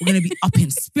 We're going to be up in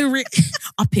spirit,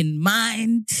 up in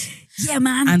mind. Yeah,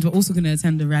 man. And we're also going to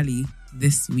attend a rally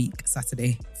this week,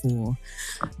 Saturday, for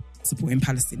supporting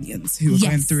Palestinians who are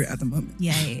going through it at the moment.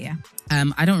 Yeah.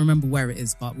 I don't remember where it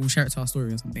is, but we'll share it to our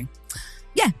story or something.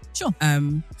 Yeah, sure.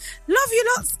 Love you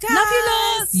lots, guys. Love you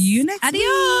lots. See you next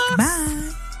Adios. week.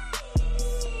 Bye.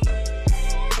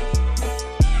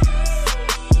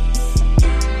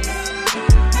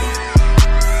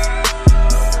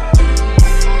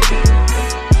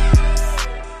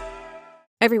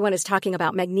 Everyone is talking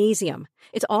about magnesium.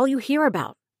 It's all you hear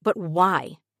about. But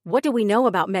why? What do we know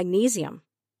about magnesium?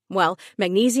 Well,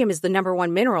 magnesium is the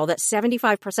 #1 mineral that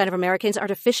 75% of Americans are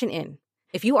deficient in.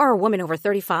 If you are a woman over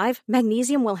 35,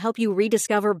 magnesium will help you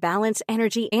rediscover balance,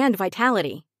 energy, and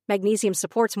vitality. Magnesium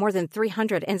supports more than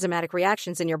 300 enzymatic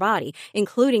reactions in your body,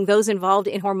 including those involved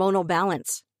in hormonal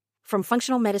balance. From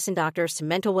functional medicine doctors to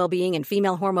mental well-being and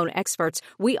female hormone experts,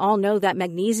 we all know that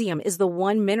magnesium is the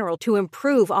one mineral to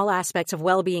improve all aspects of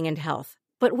well-being and health.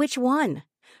 But which one?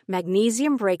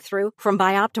 Magnesium Breakthrough from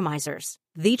Bioptimizers,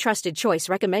 the trusted choice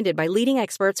recommended by leading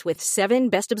experts with 7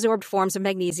 best-absorbed forms of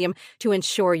magnesium to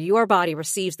ensure your body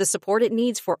receives the support it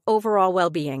needs for overall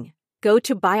well-being. Go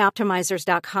to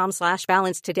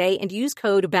bioptimizers.com/balance today and use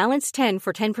code BALANCE10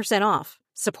 for 10% off.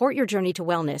 Support your journey to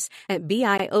wellness at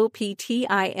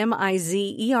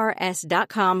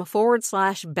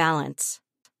bioptimizers.com/balance.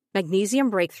 Magnesium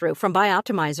Breakthrough from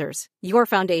Bioptimizers, your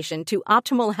foundation to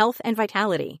optimal health and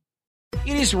vitality.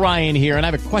 It is Ryan here, and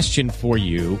I have a question for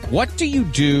you. What do you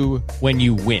do when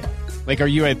you win? Like, are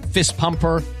you a fist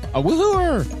pumper, a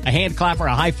woo-hooer, a hand clapper,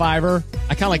 a high fiver?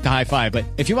 I kind of like the high five, but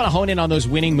if you want to hone in on those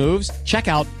winning moves, check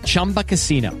out Chumba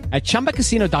Casino. At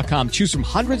ChumbaCasino.com, choose from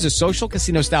hundreds of social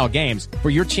casino-style games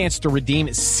for your chance to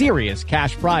redeem serious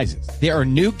cash prizes. There are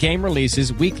new game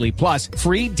releases weekly, plus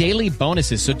free daily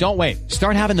bonuses. So don't wait.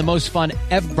 Start having the most fun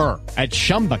ever at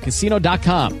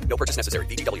ChumbaCasino.com. No purchase necessary.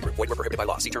 VGW Group. Void where prohibited by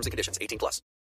law. See terms and conditions. 18+.